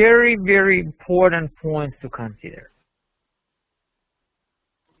are very, very important points to consider.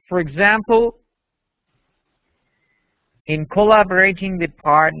 For example, in collaborating with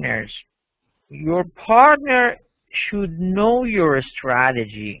partners, your partner should know your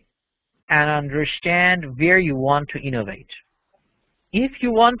strategy and understand where you want to innovate. If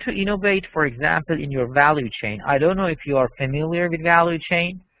you want to innovate, for example, in your value chain, I don't know if you are familiar with value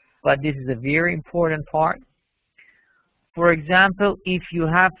chain, but this is a very important part. For example, if you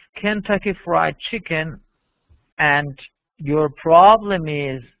have Kentucky Fried Chicken and your problem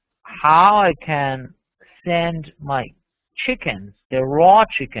is how I can send my chickens, the raw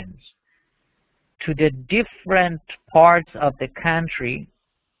chickens, to the different parts of the country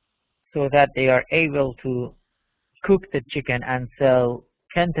so that they are able to cook the chicken and sell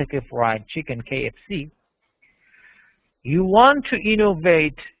Kentucky Fried Chicken, KFC, you want to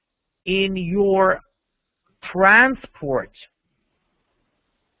innovate in your transport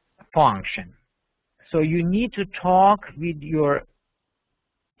function. So you need to talk with your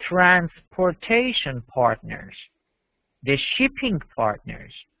transportation partners, the shipping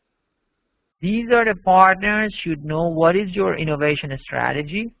partners. These are the partners should know what is your innovation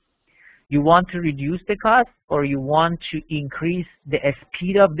strategy. You want to reduce the cost, or you want to increase the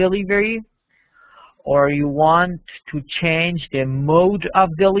speed of delivery, or you want to change the mode of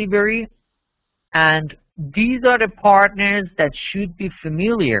delivery. And these are the partners that should be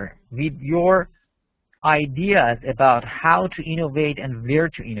familiar with your ideas about how to innovate and where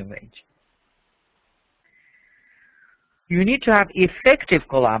to innovate. You need to have effective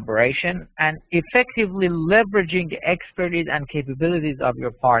collaboration and effectively leveraging the expertise and capabilities of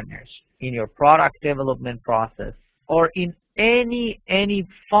your partners in your product development process or in any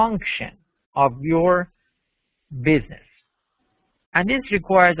function of your business. And this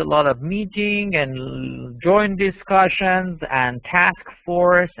requires a lot of meeting and joint discussions and task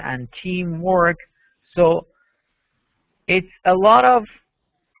force and teamwork. So it's a lot of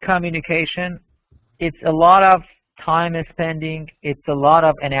communication, it's a lot of time spending, it's a lot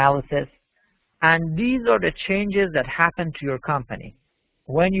of analysis, and these are the changes that happen to your company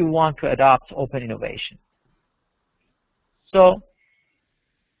when you want to adopt open innovation. So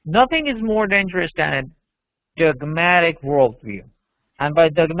nothing is more dangerous than a dogmatic worldview. And by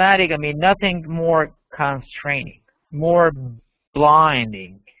dogmatic, I mean nothing more constraining, more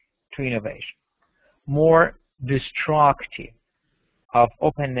blinding to innovation, more destructive of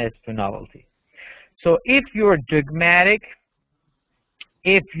openness to novelty. So if you're dogmatic,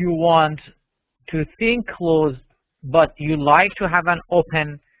 if you want to think closed, but you like to have an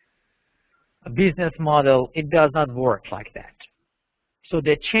open business model, it does not work like that. So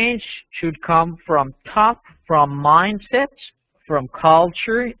the change should come from top, from mindset, from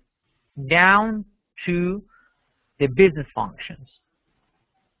culture, down to the business functions.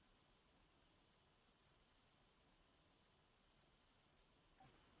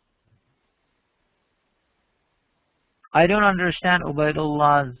 I don't understand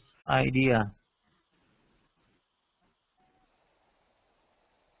Ubaidullah's idea.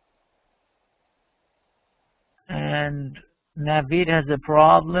 And Navid has a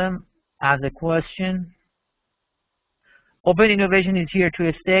problem, has a question. Open innovation is here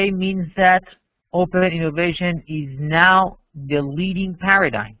to stay means that open innovation is now the leading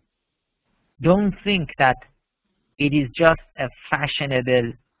paradigm. Don't think that it is just a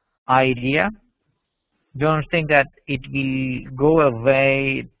fashionable idea. Don't think that it will go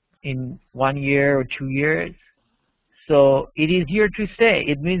away in 1 year or 2 years. So it is here to stay.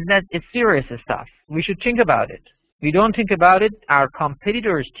 It means that it's serious stuff. We should think about it. We don't think about it, our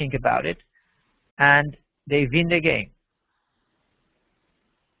competitors think about it, and they win the game.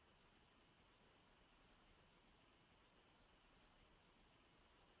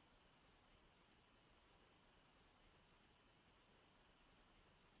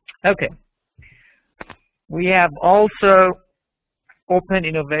 Okay. We have also open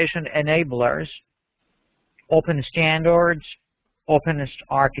innovation enablers, open standards, open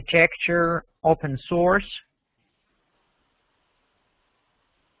architecture, open source.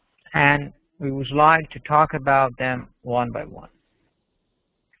 And we would like to talk about them one by one.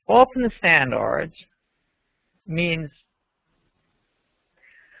 Open standards means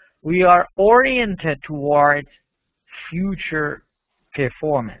we are oriented towards future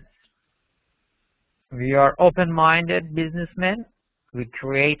performance. We are open-minded businessmen. We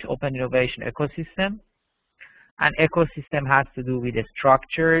create open innovation ecosystem. An ecosystem has to do with the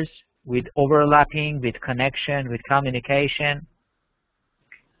structures, with overlapping, with connection, with communication.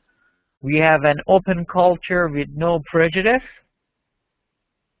 We have an open culture with no prejudice.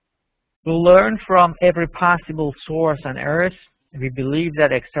 We learn from every possible source on earth. We believe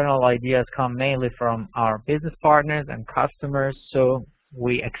that external ideas come mainly from our business partners and customers, so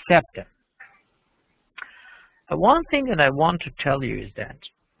we accept them. One thing that I want to tell you is that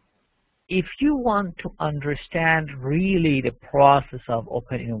if you want to understand really the process of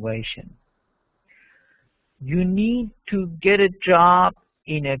open innovation, you need to get a job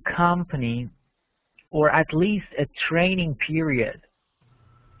in a company or at least a training period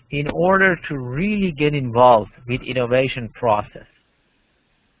in order to really get involved with innovation process.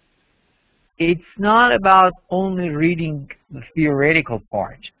 It's not about only reading the theoretical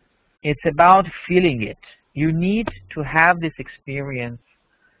part. It's about feeling it. You need to have this experience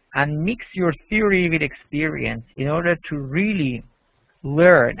and mix your theory with experience in order to really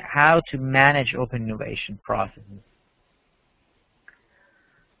learn how to manage open innovation processes.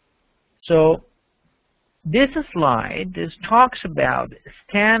 So this slide talks about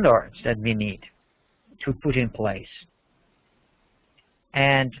standards that we need to put in place.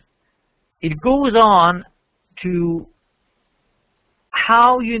 And it goes on to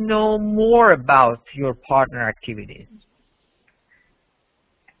how you know more about your partner activities.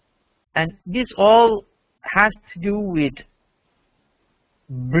 And this all has to do with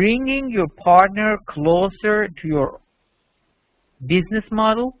bringing your partner closer to your business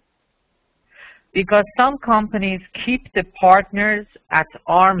model, because some companies keep the partners at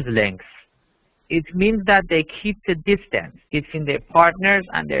arm's length. It means that they keep the distance between their partners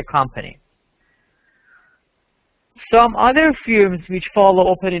and their company. Some other firms which follow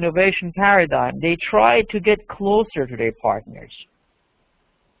open innovation paradigm, they try to get closer to their partners.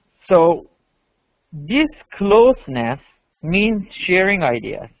 So this closeness means sharing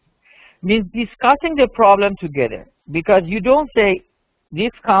ideas, means discussing the problem together, because you don't say,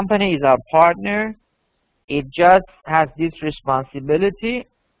 this company is our partner, it just has this responsibility.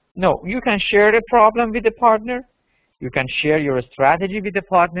 No, you can share the problem with the partner, you can share your strategy with the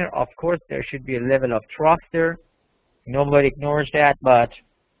partner. Of course, there should be a level of trust there. Nobody ignores that, but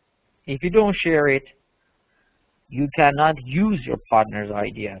if you don't share it, you cannot use your partner's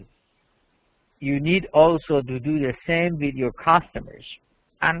ideas. You need also to do the same with your customers.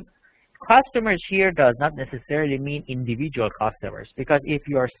 And customers here does not necessarily mean individual customers, because if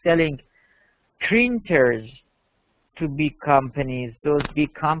you are selling printers to big companies, those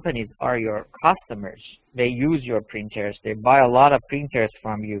big companies are your customers. They use your printers. They buy a lot of printers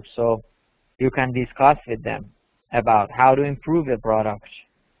from you, so you can discuss with them about how to improve the product.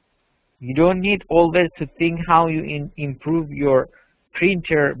 You don't need always to think how you improve your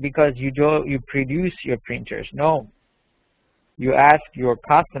printer because you produce your printers. No. You ask your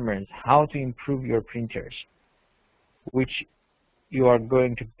customers how to improve your printers, which you are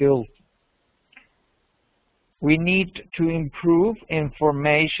going to build. We need to improve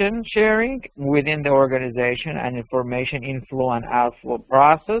information sharing within the organization and information inflow and outflow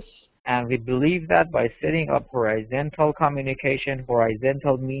process. And we believe that by setting up horizontal communication,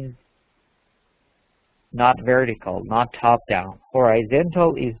 horizontal means not vertical, not top-down.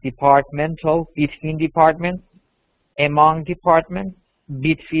 Horizontal is departmental, between departments, among departments,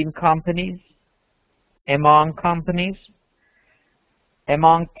 between companies, among companies,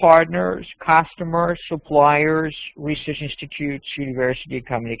 among partners, customers, suppliers, research institutes, university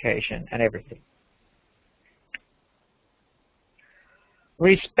communication, and everything.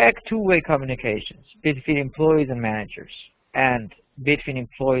 Respect two-way communications between employees and managers and between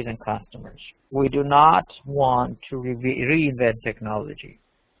employees and customers. We do not want to reinvent technology,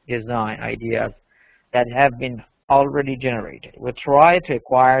 design ideas that have been already generated. We try to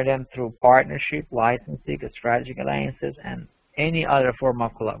acquire them through partnership, licensing, strategic alliances, and any other form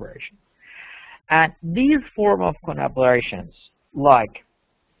of collaboration. And these form of collaborations, like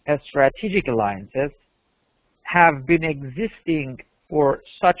strategic alliances, have been existing for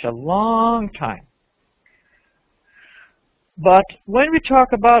such a long time. But when we talk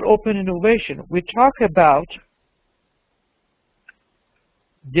about open innovation, we talk about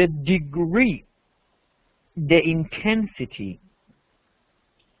the degree, the intensity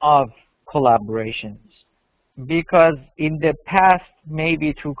of collaborations. Because in the past,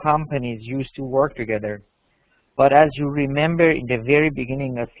 maybe two companies used to work together. But as you remember in the very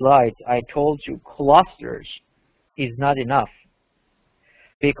beginning of slides, I told you clusters is not enough.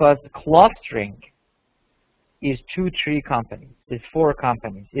 Because clustering is 2-3 companies, is 4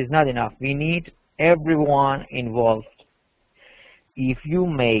 companies, is not enough. We need everyone involved. If you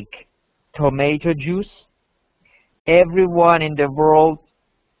make tomato juice, everyone in the world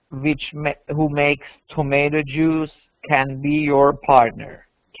who makes tomato juice can be your partner,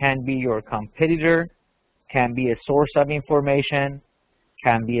 can be your competitor, can be a source of information,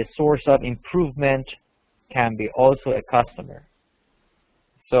 can be a source of improvement, can be also a customer.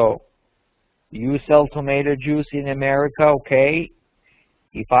 So you sell tomato juice in America, okay.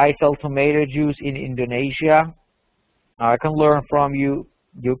 If I sell tomato juice in Indonesia, I can learn from you,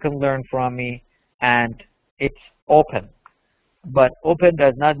 you can learn from me, and it's open. But open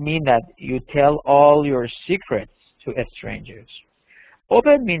does not mean that you tell all your secrets to strangers.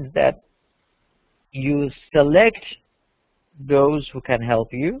 Open means that you select those who can help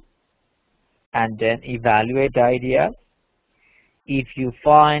you and then evaluate the idea. If you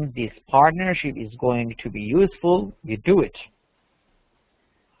find this partnership is going to be useful, you do it.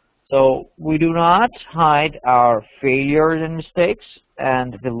 So we do not hide our failures and mistakes,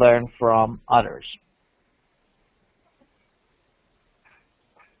 and we learn from others.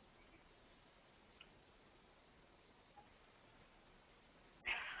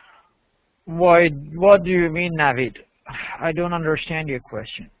 What do you mean, Navid? I don't understand your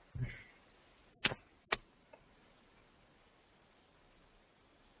question.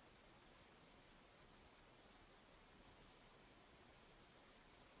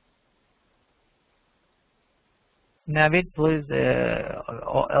 Navid, please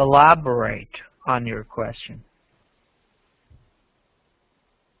elaborate on your question.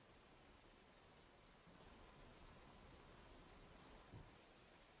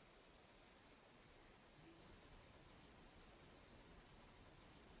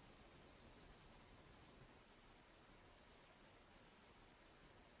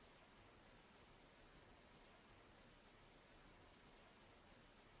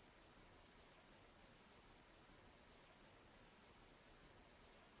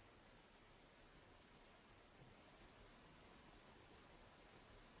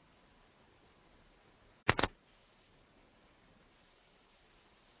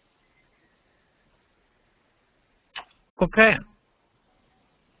 Okay.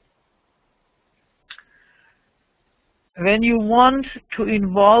 When you want to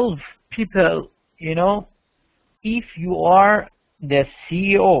involve people, if you are the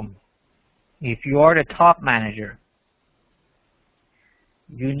CEO, if you are the top manager,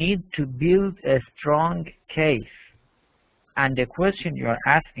 you need to build a strong case. And the question you are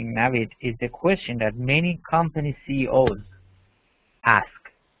asking, Navid, is the question that many company CEOs ask.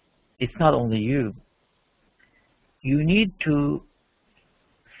 It's not only you. You need to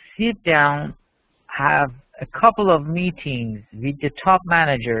sit down, have a couple of meetings with the top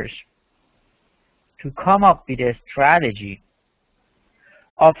managers to come up with a strategy.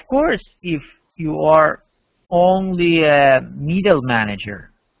 Of course, if you are only a middle manager,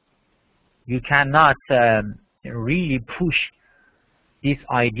 you cannot really push this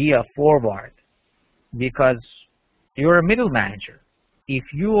idea forward because you're a middle manager. If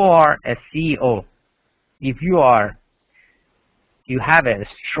you are a CEO, if you have a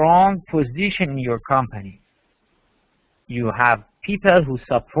strong position in your company, you have people who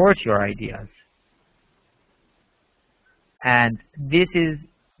support your ideas. And this is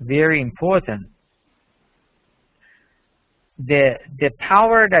very important. The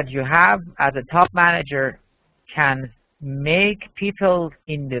power that you have as a top manager can make people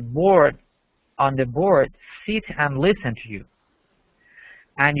on the board sit and listen to you.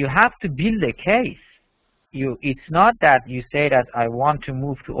 And you have to build a case. It's not that you say that I want to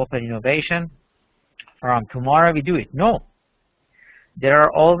move to open innovation, from tomorrow we do it. No. There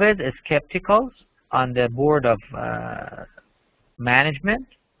are always skepticals on the board of management,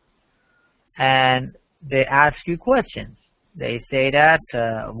 and they ask you questions. They say that,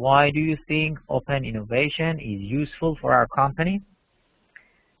 why do you think open innovation is useful for our company?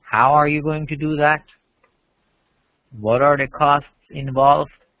 How are you going to do that? What are the costs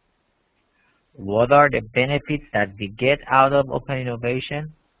involved? What are the benefits that we get out of open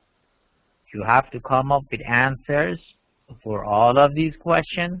innovation? You have to come up with answers for all of these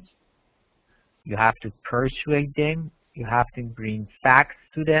questions. You have to persuade them. You have to bring facts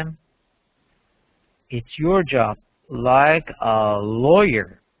to them. It's your job, like a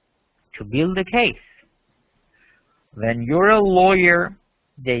lawyer, to build a case. When you're a lawyer,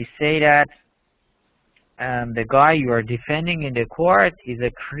 they say that the guy you are defending in the court is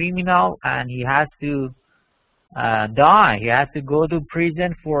a criminal and he has to die. He has to go to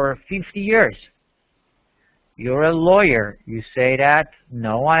prison for 50 years. You're a lawyer. You say that,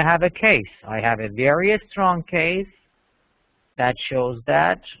 no, I have a case. I have a very strong case that shows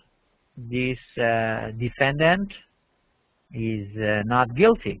that this defendant is not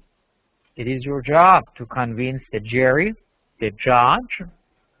guilty. It is your job to convince the jury, the judge,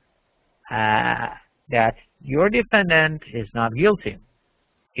 that your defendant is not guilty.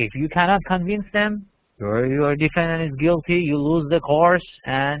 If you cannot convince them, your defendant is guilty, you lose the court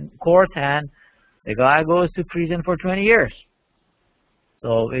and the guy goes to prison for 20 years.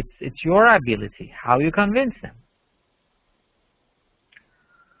 So it's your ability, how you convince them.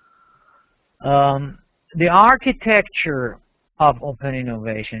 The architecture of open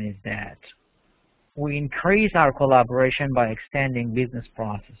innovation is that we increase our collaboration by extending business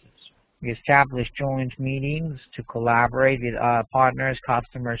processes. We establish joint meetings to collaborate with our partners,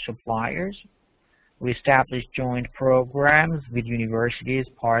 customers, suppliers. We establish joint programs with universities,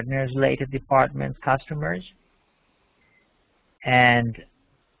 partners, related departments, customers, and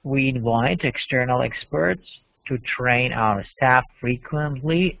we invite external experts to train our staff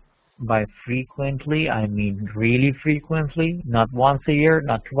frequently. By frequently, I mean really frequently, not once a year,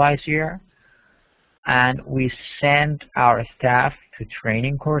 not twice a year. And we send our staff to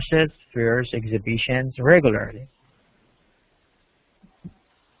training courses, fairs, exhibitions regularly.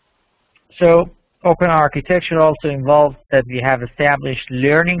 So open architecture also involves that we have established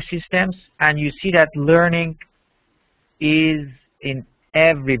learning systems, and you see that learning is in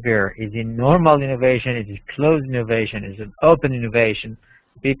everywhere, is in normal innovation, is in closed innovation, is in open innovation,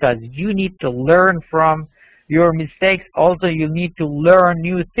 because you need to learn from your mistakes. Also, you need to learn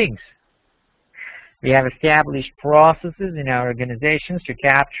new things. We have established processes in our organizations to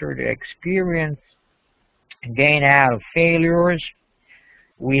capture the experience and gain out of failures.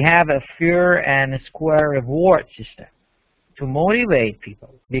 We have a fair and square reward system to motivate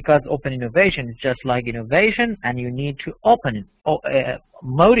people, because open innovation is just like innovation, and you need to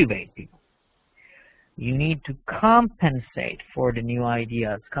motivate people. You need to compensate for the new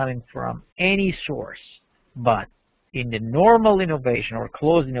ideas coming from any source, but in the normal innovation or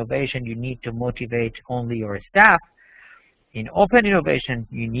closed innovation, you need to motivate only your staff. In open innovation,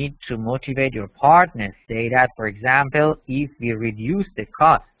 you need to motivate your partners. Say that, for example, if we reduce the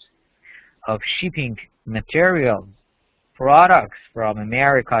cost of shipping materials, products from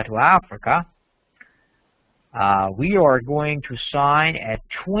America to Africa, we are going to sign a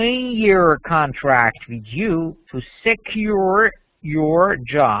 20-year contract with you to secure your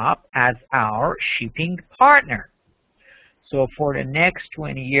job as our shipping partner. So for the next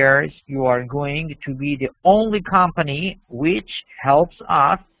 20 years, you are going to be the only company which helps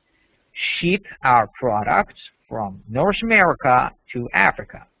us ship our products from North America to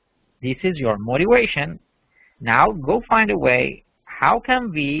Africa. This is your motivation. Now go find a way. How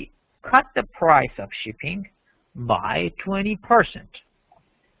can we cut the price of shipping by 20%?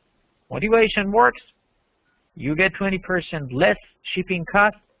 Motivation works. You get 20% less shipping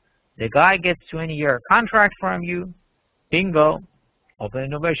cost. The guy gets 20-year contract from you. Bingo, open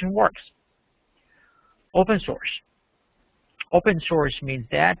innovation works. Open source. Open source means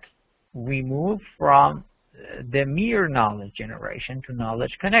that we move from the mere knowledge generation to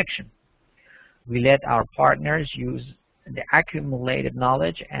knowledge connection. We let our partners use the accumulated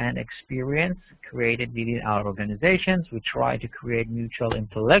knowledge and experience created within our organizations. We try to create mutual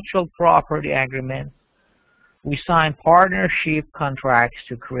intellectual property agreements. We sign partnership contracts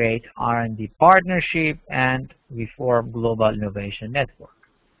to create R&D partnership, and we form global innovation network.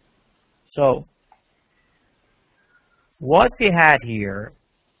 So what we had here,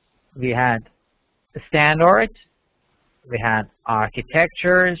 we had standards, we had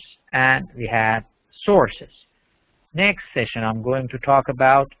architectures, and we had sources. Next session, I'm going to talk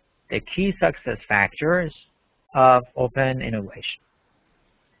about the key success factors of open innovation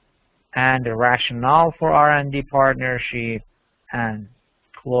and the rationale for R&D partnership, and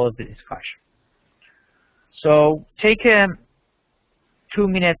close the discussion. So take a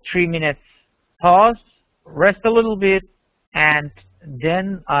 2-minute, 3-minute pause, rest a little bit, and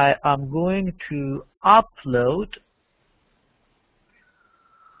then I'm going to upload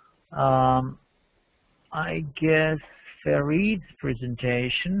I guess Farid's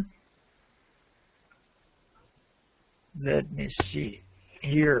presentation. Let me see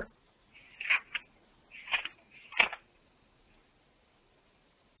here.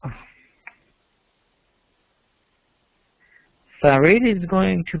 Farid is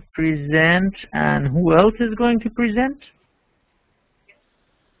going to present, and who else is going to present?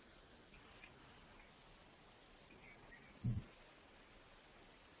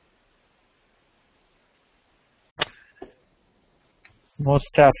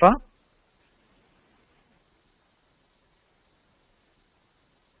 Mustafa.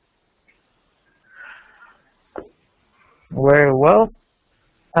 Very well.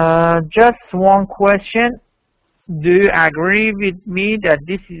 Just one question. Do you agree with me that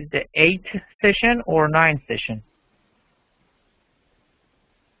this is the 8th session or 9th session?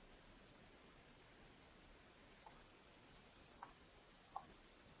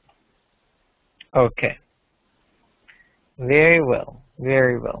 Okay. Very well.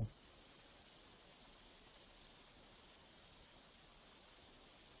 Very well.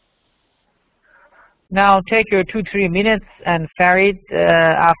 Now take your 2-3 minutes, and Farid,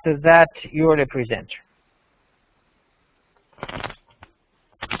 after that, you're the presenter.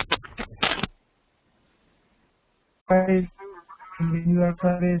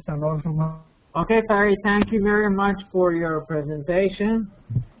 Okay, Farid, thank you very much for your presentation.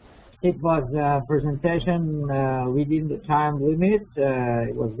 It was a presentation within the time limit.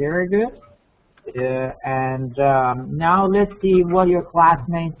 It was very good. And now let's see what your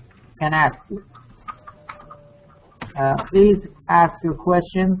classmates can ask you. Please ask your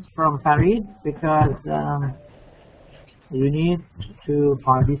questions from Farid because you need to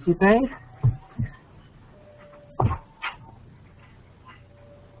participate.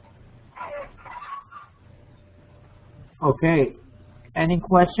 Okay, any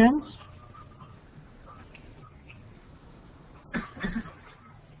questions?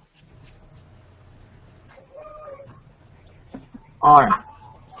 All right.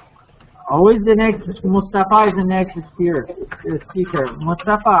 Always the next, Mustafa is the next speaker.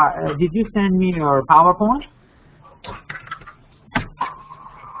 Mustafa, did you send me your PowerPoint?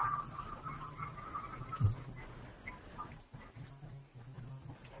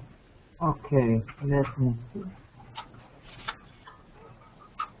 Okay, let me see.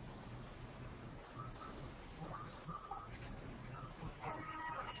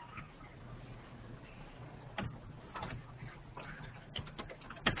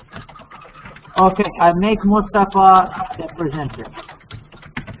 Okay, I make Mustafa the presenter.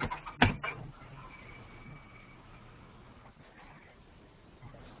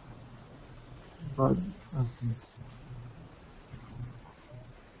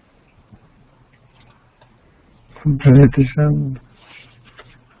 Presentation.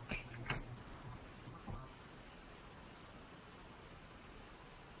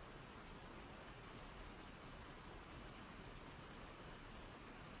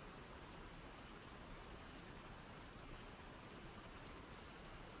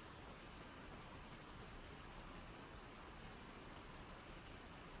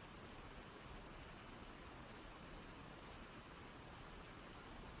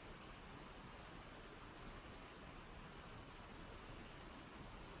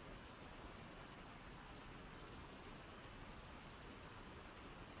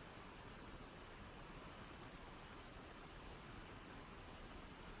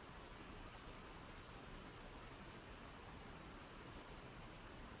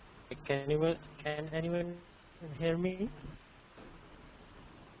 Can anyone hear me?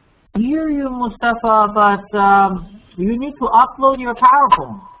 Hear you, Mustafa, but you need to upload your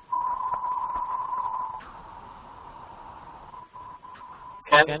PowerPoint.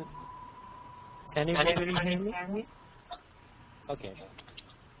 Can you hear me? Okay.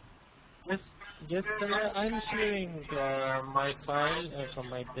 Just I'm sharing my file from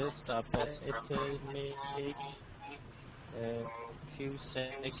my desktop. It may take a few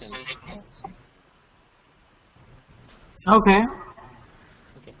seconds. Okay.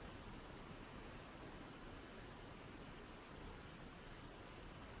 Okay.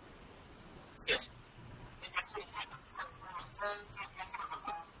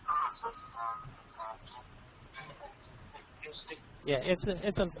 Yeah, it's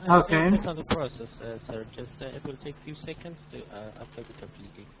on the process, sir. Just it will take a few seconds to upload it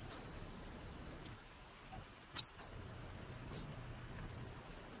completely.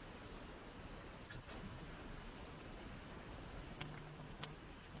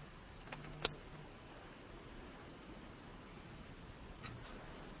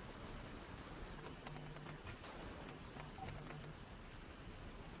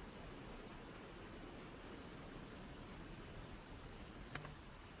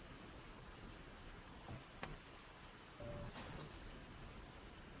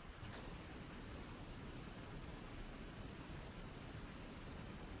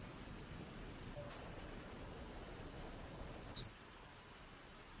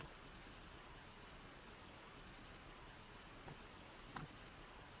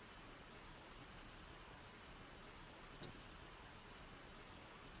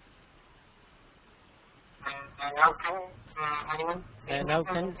 And now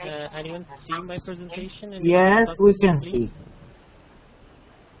can anyone see my presentation? Yes, we can see.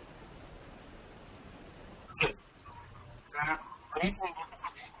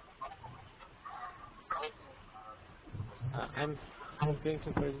 I'm going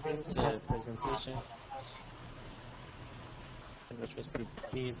to present the presentation which was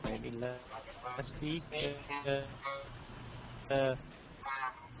prepared maybe last week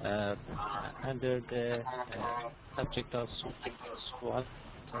under the subject of SWOT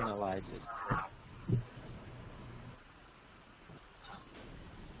analysis.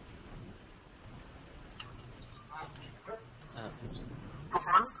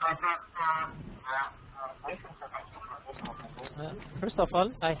 First of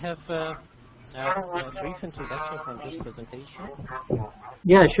all, I have a brief introduction from this presentation.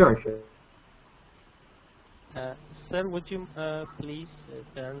 Yeah, sure. Uh, Sir, would you please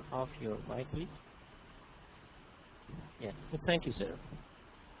turn off your mic, please? Yes. Thank you, sir.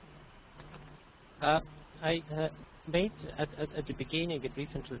 I made at the beginning a brief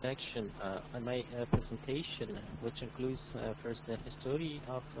introduction on my presentation, which includes first the history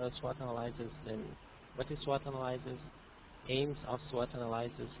of SWOT analysis and what is SWOT analysis, aims of SWOT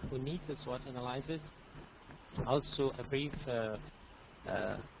analysis, who needs a SWOT analysis, also a brief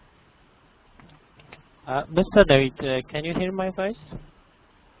Mr. David, can you hear my voice?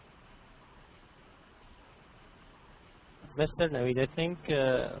 Mr. David, I think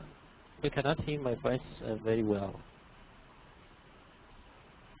you cannot hear my voice very well.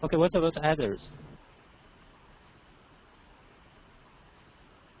 Okay, what about others?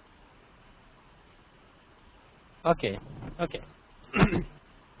 Okay, okay.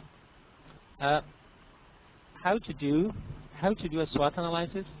 How to do a SWOT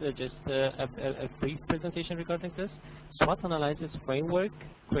analysis? Just a brief presentation regarding this. SWOT analysis framework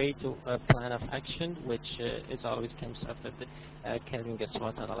create a plan of action, which is always comes after the carrying a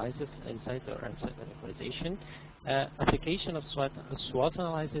SWOT analysis inside or outside an organization. Application of SWOT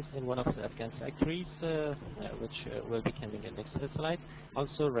analysis in one of the Afghan factories, which will be coming in next slide.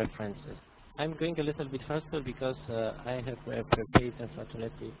 Also references. I'm going a little bit faster because I have prepared,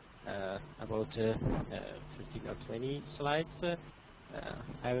 unfortunately, about 15 or 20 slides.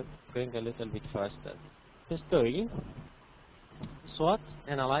 I'm going a little bit faster. The story. SWOT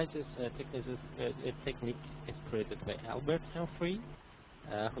analysis technique is created by Albert Humphrey,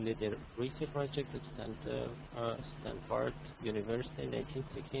 who led a research project at Stanford University in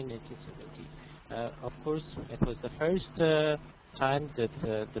 1960 and 1970. Of course, it was the first time that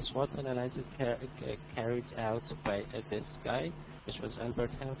the SWOT analysis carried out by this guy, which was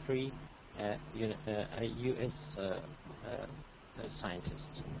Albert Humphrey, a U.S.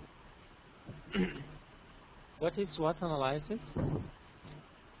 scientist. What is SWOT analysis?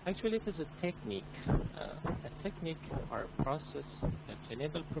 Actually, it is a technique or a process that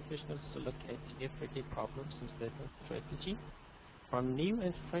enables professionals to look at everyday problems and business strategy from new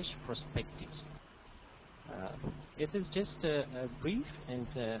and fresh perspectives. It is just a brief, and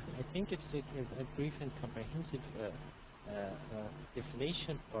I think it's a brief and comprehensive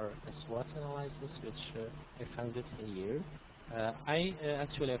definition for a SWOT analysis, which I found it here. I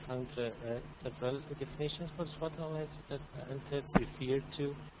found several definitions for SWOT analysis and prefer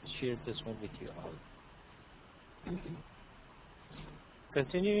to share this one with you all.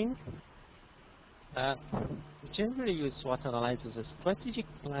 Continuing, generally use SWOT analysis as a strategic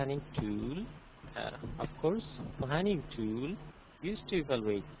planning tool. Of course, planning tool used to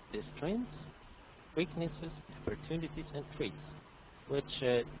evaluate the strengths, weaknesses, opportunities, and traits. Which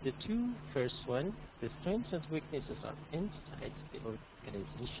the two first one, the strengths and weaknesses are inside the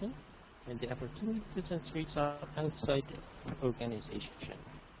organization, and the opportunities and traits are outside the organization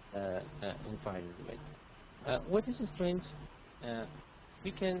environment. What is a strength?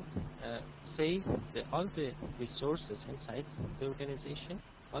 We can say that all the resources inside the organization,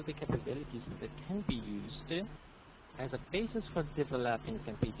 all the capabilities that can be used as a basis for developing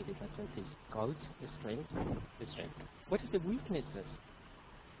competitive advantage called the strength. What is the weaknesses?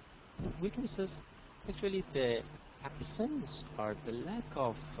 Weaknesses, actually the absence or the lack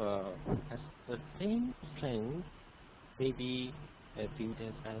of a certain strength may be viewed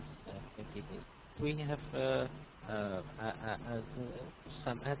as a weakness. We have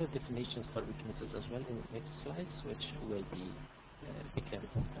some other definitions for weaknesses as well in the next slides, which will be become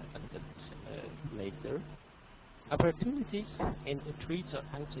a little later. Opportunities and traits are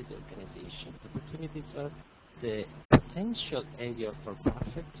outside the organization. Opportunities are the potential area for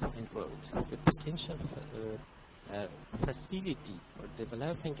profit and growth, the potential facility for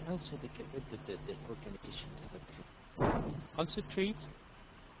developing outside the organization. Also traits,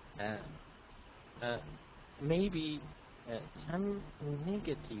 maybe some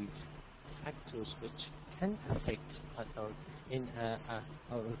negative factors which can affect our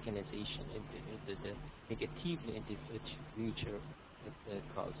organization negatively in the future,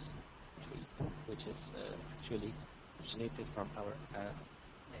 cause trait, which is actually originated from our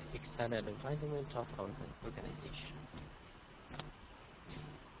external environment of our organization.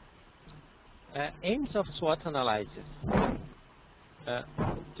 Aims of SWOT analysis.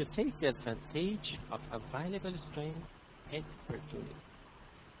 To take the advantage of available strength and opportunity,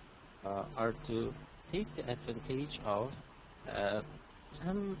 or to take the advantage of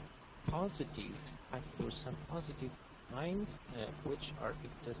some positive factors, some positive minds which are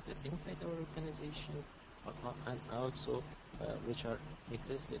existed inside our organization, and also which are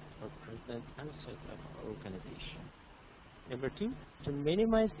existed or present outside of our organization. Number two, to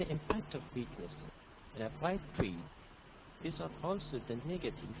minimize the impact of weakness. and applied traits. These are also the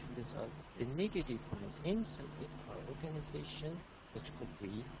negative. These are the negative points inside our organization, which could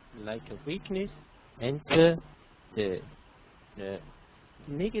be like a weakness, and the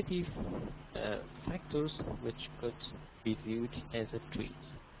negative factors which could be viewed as a trait.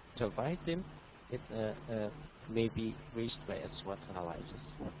 To avoid them, it may be reached by a SWOT analysis.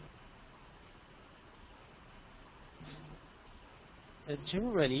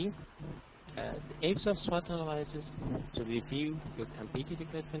 Generally, the aims of SWOT analysis to review your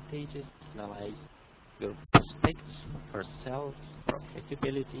competitive advantages, analyze your prospects for sales,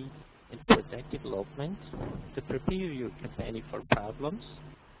 profitability, and product development, to prepare your company for problems,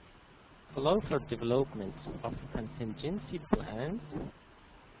 allow for development of contingency plans,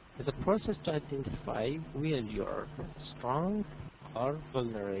 is a process to identify where you are strong or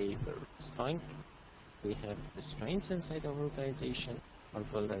vulnerable. Strong, we have the strengths inside our organization, or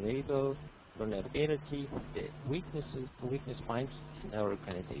vulnerability, the weakness points in our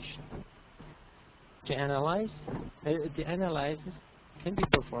organization. To analyze, the analysis can be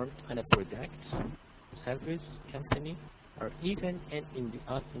performed on a product, service, company, or even an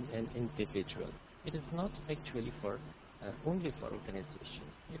individual. It is not actually for only for organization.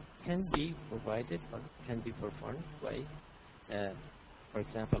 It can be provided or can be performed by, for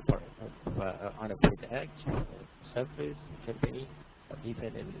example, on a product, service, company, or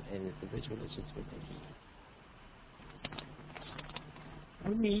even an individual which is within.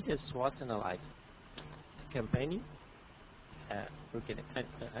 We need a SWOT analysis. A company,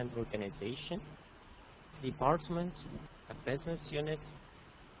 an organization, department, a business unit,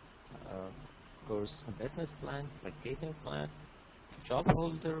 of course, a business plan, marketing plan, job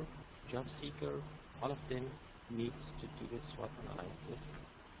holder, job seeker, all of them need to do a SWOT analysis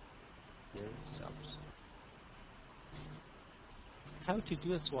themselves. How to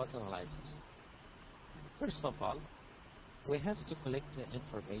do a SWOT analysis? First of all, we have to collect the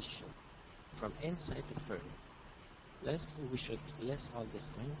information from inside the firm. We should list all the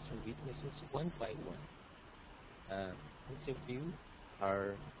strengths and weaknesses one by one. Interview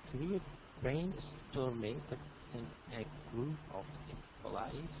our through brainstorming a group of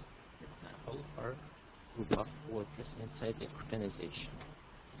employees, for example, or group of workers inside the organization.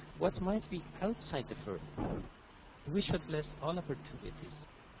 What might be outside the firm? We should list all opportunities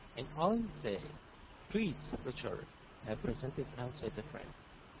and all the traits which are presented outside the firm.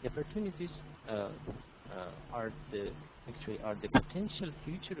 The opportunities are the potential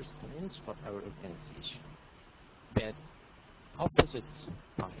future strengths for our organization. But opposite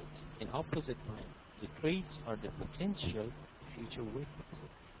point, in opposite point, the traits are the potential future weaknesses.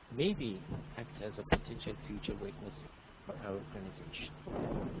 Maybe act as a potential future weakness for our organization.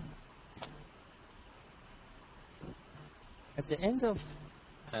 At the end of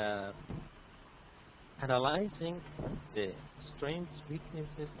analyzing the strengths,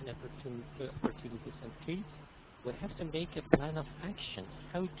 weaknesses, and opportunities and traits, we have to make a plan of action,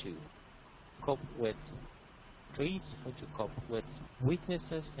 how to cope with traits, how to cope with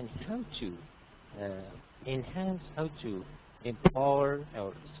weaknesses, and how to enhance, how to empower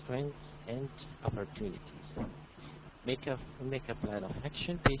our strengths and opportunities. Make a plan of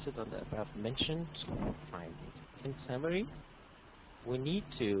action based on the above mentioned findings. In summary, we need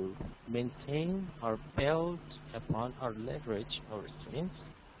to maintain or build upon or leverage our strengths.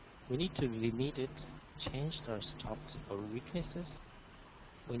 We need to limit it, change or stop our weaknesses.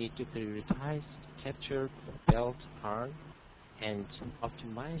 We need to prioritize, capture, build, harm, and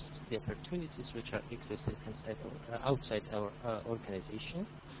optimize the opportunities which are existed outside our organization.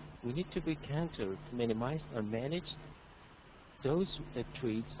 We need to be counter to minimize or manage those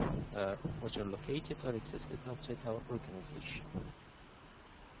traits which are located or existed outside our organization.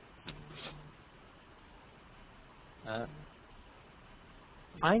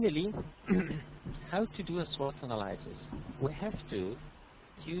 Finally, how to do a SWOT analysis? We have to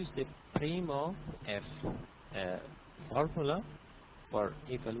use the Primo F formula for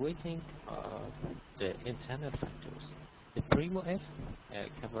evaluating the internal factors. The Primo F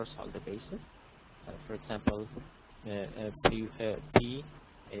covers all the bases. For example, P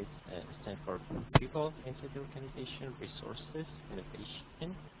is stands for people inside the organization, resources,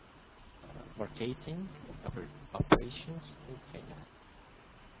 innovation, marketing, operations, and finance.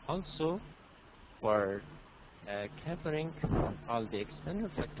 Also, for covering all the external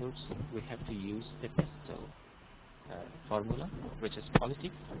factors, we have to use the PESTEL formula, which is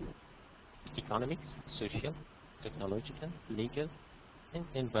politics, economics, social, technological, legal, and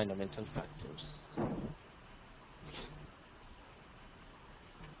environmental factors.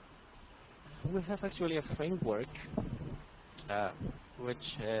 We have actually a framework which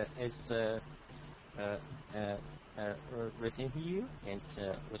is written here, and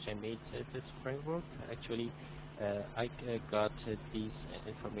which I made this framework. Actually, I got these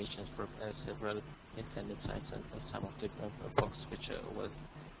informations from several internet sites and some of the books which was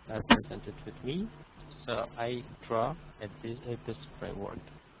presented with me. So I draw this framework.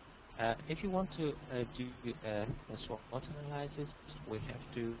 If you want to do a SWOT analysis, we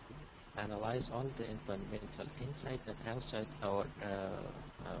have to analyze all the environmental inside and outside our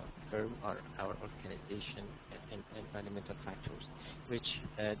firm or our organization and environmental factors, which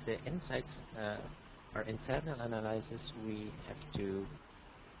the insights our internal analysis, we have to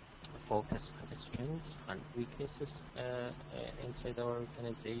focus on the strengths and weaknesses inside our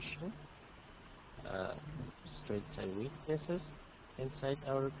organization, strengths and weaknesses inside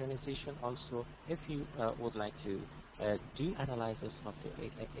our organization. Also, if you would like to do analysis of the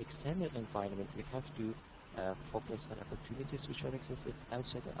external environment, we have to focus on opportunities which are existed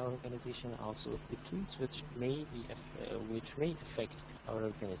outside our organization, also the threats which may affect our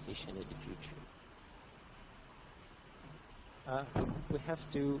organization in the future. We have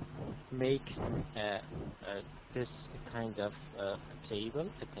to make this kind of table,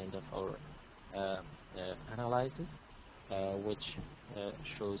 a kind of our analysis, which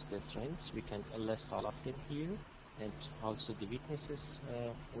shows the strengths. We can list all of them here, and also the weaknesses,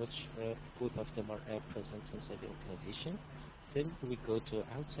 which both of them are present inside the organization. Then we go to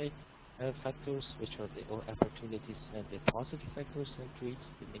outside factors, which are the opportunities and the positive factors and traits,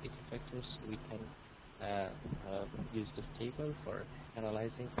 the negative factors. We can use this table for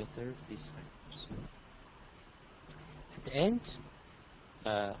analyzing better these factors. At the end,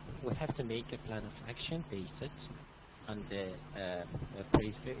 we have to make a plan of action based on the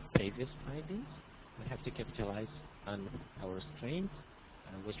previous findings. We have to capitalize on our strengths,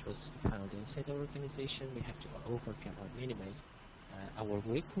 which was found inside our organization. We have to overcome or minimize our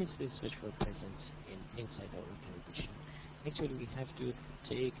weaknesses, which were present inside our organization. Actually, we have to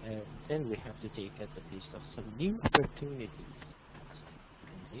take advantage of some new opportunities as an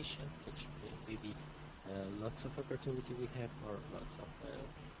organization, which maybe lots of opportunity we have, or lots of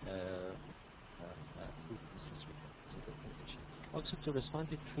weaknesses we have as an organization. Also, to respond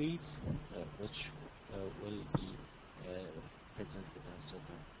to threats, which will be presented as an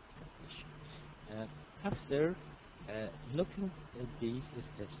organization. After looking at these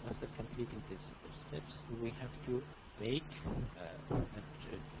steps, after completing these steps, we have to make a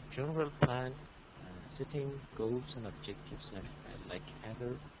general plan, setting goals and objectives like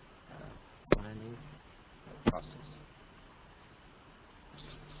other planning process.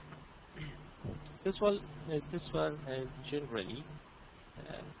 This was generally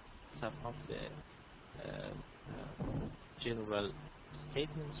some of the general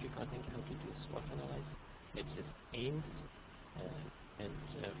statements regarding how to do SWOT analysis. It is aimed and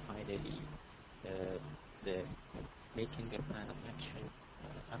finally the making a plan of action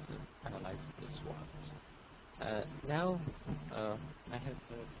after analyzing the SWOT. Now I have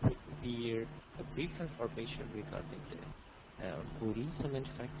put here a brief information regarding the Uri cement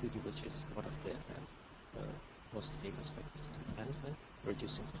factory, which is one of the most famous factories in management,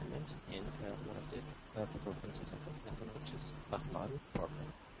 producing cement in one of the provinces of Lebanon, which is Bahlan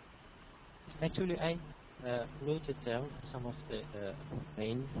province. Actually, I noted down some of the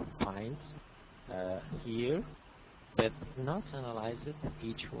main points here, but not analyze it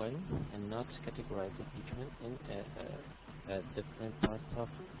each one and not categorize it each one in different parts of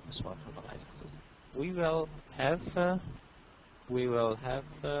SWOT analysis. We will have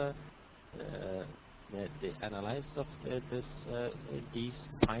the analysis of these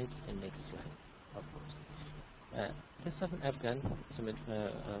points in next slide, of course. This is an Afghan cement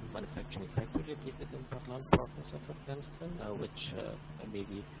manufacturing factory located in Bahlan province of Afghanistan, which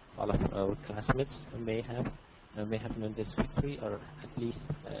maybe all of our classmates may have known this factory, or at least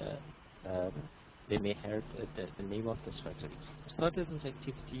they may have heard the name of this factory. It started its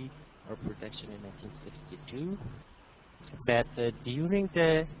activity or production in 1962, but during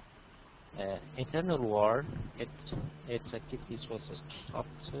the internal war, its activities was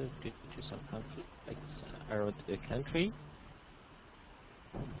stopped due to some conflicts around the country.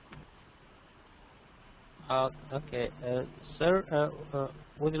 Okay, sir,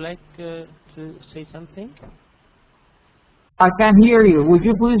 would you like to say something? I can't hear you. Would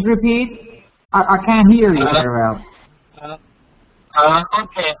you please repeat? I can't hear you very well.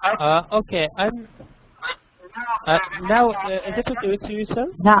 Okay. I'm now. Is it okay with you, sir?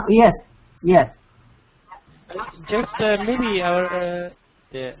 Now, yes. Just maybe our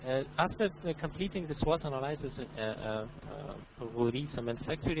after completing the SWOT analysis, Uri cement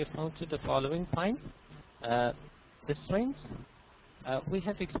factory found the following points: the strengths, We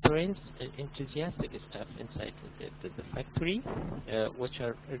have experienced enthusiastic staff inside the factory, which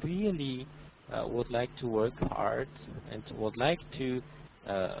are really would like to work hard and would like to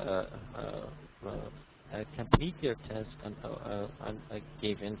uh, uh, complete their task on a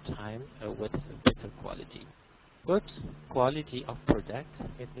given time with better quality. Good quality of product,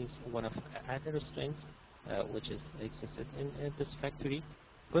 it is one of other strengths which is existed in this factory.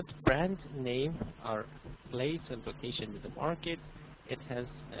 Good brand name or place and location in the market. It has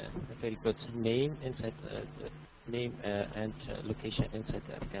a very good name inside the name and location inside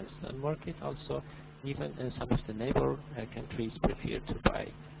the Afghanistan market. Also, even in some of the neighbor countries prefer to buy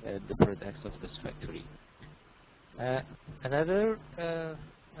the products of this factory. Another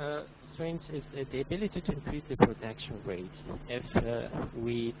strength is the ability to increase the production rate. If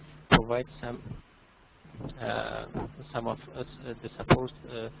we provide some of us the support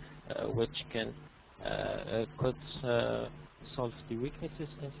which could solve the weaknesses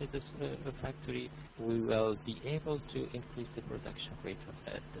inside this factory, we will be able to increase the production rate of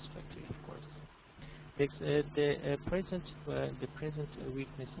this factory, of course. The present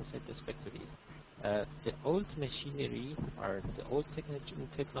weakness inside this factory, the old machinery or the old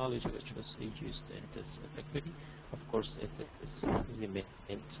technology which was used in this factory, of course, it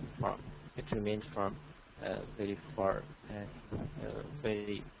remained from very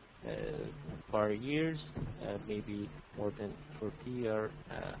far years, maybe more than 40 or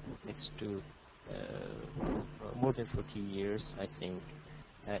next to more than 40 years, I think.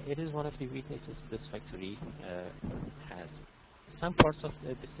 It is one of the weaknesses this factory has. Some parts of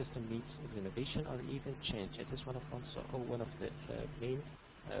the system needs renovation or even change. It is one of the main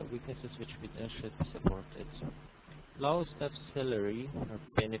weaknesses which we should be supported. Low staff salary or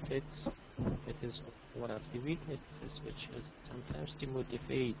benefits. It is one of the weaknesses which is sometimes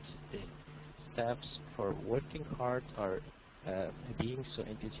demotivate the staffs for working hard or being so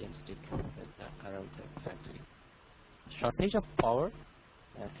enthusiastic around the factory. Shortage of power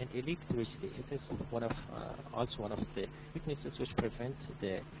and electricity. It is also one of the weaknesses which prevent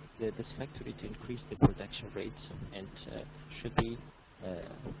this factory to increase the production rates and should be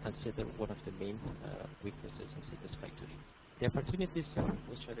considered one of the main weaknesses inside this factory. The opportunities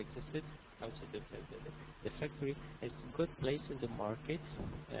which are existed outside the factory is a good place in the market.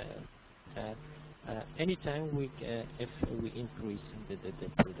 Anytime if we increase the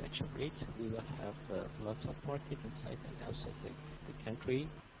production rate, we will have lots of market inside and outside the country,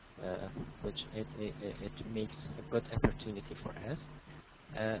 which it makes a good opportunity for us.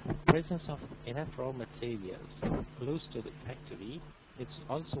 Presence of enough raw materials close to the factory, it's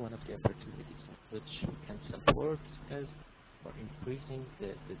also one of the opportunities which can support us for increasing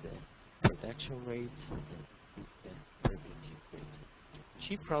the production rate and the productive rate.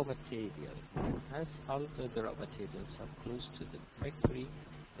 Cheap raw material. As all the raw materials are close to the factory,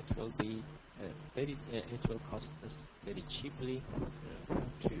 it will be it will cost us very cheaply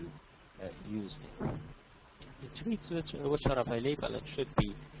to use them. The treats which are available, it should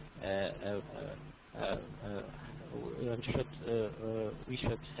be we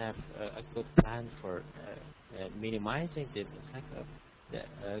should have a good plan for minimizing the effect of the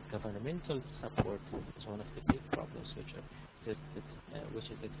governmental support. Is one of the big problems which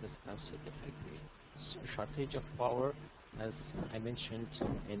exists outside the factory. Shortage of power, as I mentioned,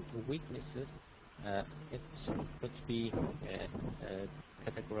 in weaknesses, it could be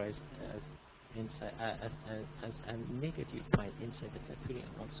categorized as a negative point inside the factory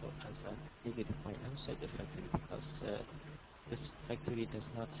and also as a negative point outside the factory, because this factory does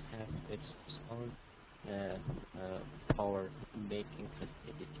not have its own power making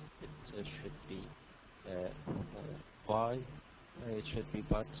facility. It should be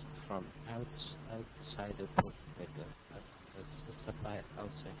bought from outside the supply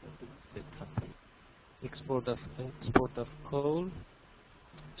outside of the company. Export of coal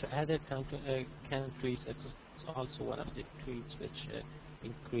to other countries. It's also one of the treats which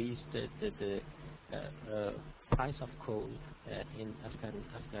increased the price of coal in Afghan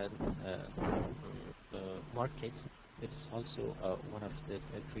market. It's also one of the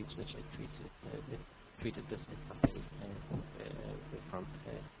treats which treated this company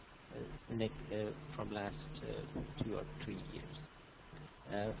from last 2 or 3 years.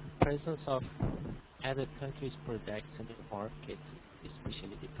 Presence of other countries' products in the market,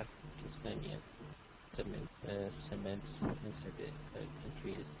 especially the Pakistani cements inside the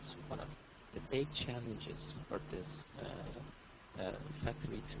country, is one of the big challenges for this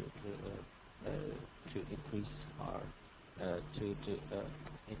factory to increase our to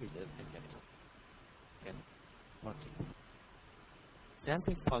increase the market.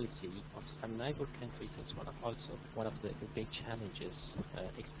 stamping policy of some neighbor countries is also one of the big challenges,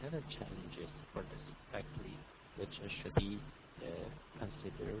 external challenges for this factory, which should be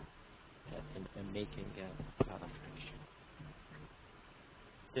considered in making a plan of action.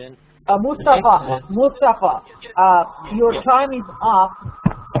 Then, Mustafa, your time is up.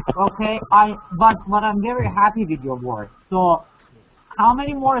 Okay, but I'm very happy with your work. So, how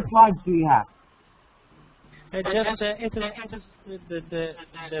many more slides do you have? It is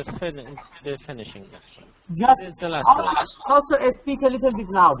the finishing lesson. Just the last one. Also speak a little bit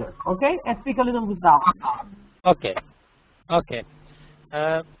louder. Okay, speak a little bit louder. Okay.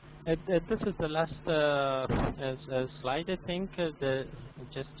 This is the last slide, I think.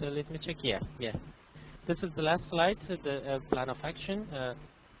 Just let me check. Yeah. This is the last slide, the plan of action.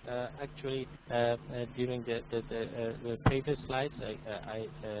 Actually, during the previous slides, I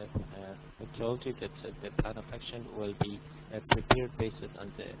told you that the plan of action will be prepared based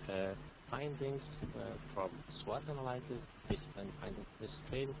on the findings from SWOT analysis, based on finding the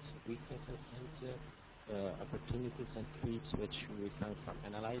strengths, weaknesses, and opportunities and threats which we found from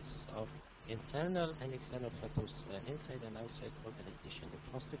analysis of internal and external factors inside and outside organization, the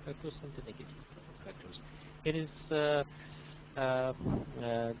positive factors and the negative factors. It is I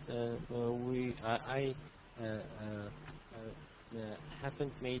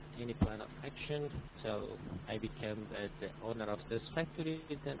haven't made any plan of action, so I became the owner of this factory.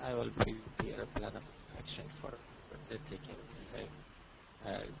 Then I will prepare a plan of action for taking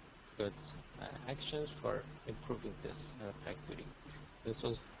good actions for improving this factory. This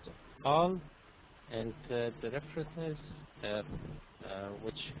was all, and the references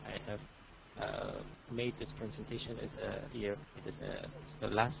which I have made this presentation is here. It is the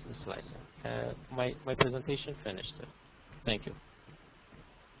last slide. My presentation finished. Thank you.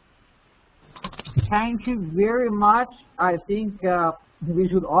 Thank you very much. I think we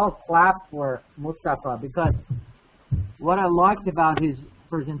should all clap for Mustafa, because what I liked about his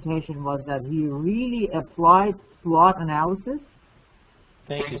presentation was that he really applied SWOT analysis.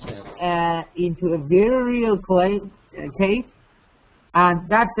 Thank you, sir. Into a very real case, and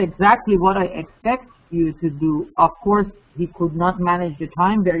that's exactly what I expect you to do. Of course, he could not manage the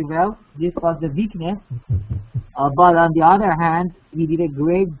time very well. This was the weakness. But on the other hand, he did a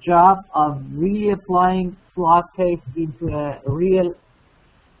great job of really applying SWOT case into a real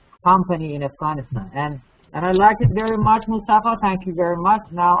company in Afghanistan. And I like it very much, Mustafa. Thank you very much.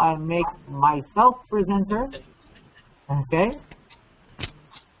 Now I make myself presenter. Okay.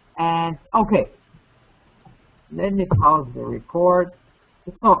 And okay. Let me pause the record.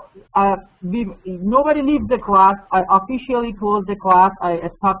 So, nobody leaves the class. I officially close the class. I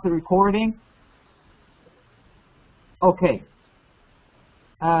stop the recording. Okay.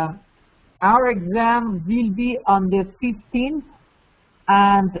 Our exam will be on the 15th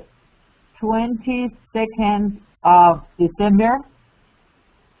and 22nd of December.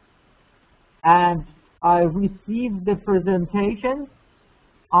 And I received the presentation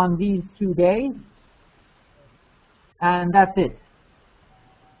on these 2 days. And that's it.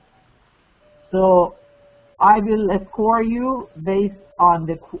 So I will score you based on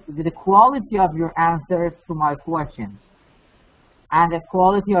the quality of your answers to my questions and the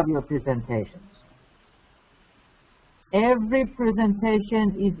quality of your presentations. Every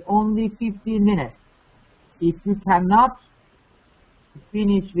presentation is only 15 minutes. If you cannot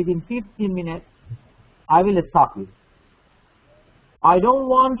finish within 15 minutes, I will stop you. I don't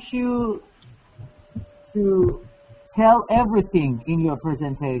want you to tell everything in your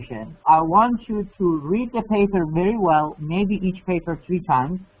presentation. I want you to read the paper very well, maybe each paper 3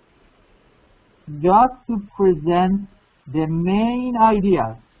 times, just to present the main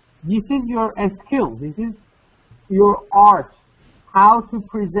ideas. This is your skill. This is your art, how to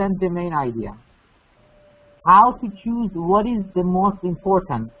present the main idea, how to choose what is the most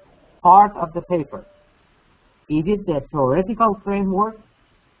important part of the paper. Is it the theoretical framework?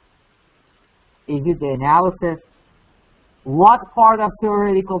 Is it the analysis? What part of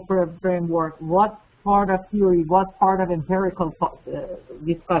theoretical framework, what part of theory, what part of empirical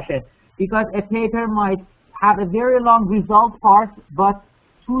discussion? Because a paper might have a very long result part, but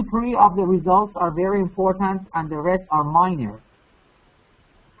 2-3 of the results are very important and the rest are minor.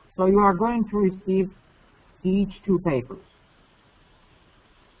 So you are going to receive each 2 papers.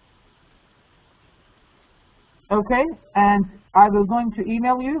 Okay, and I will going to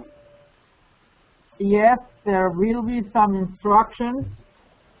email you. Yes, there will be some instructions.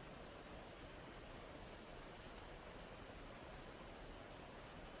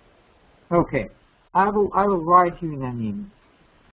 Okay, I will write you in an email.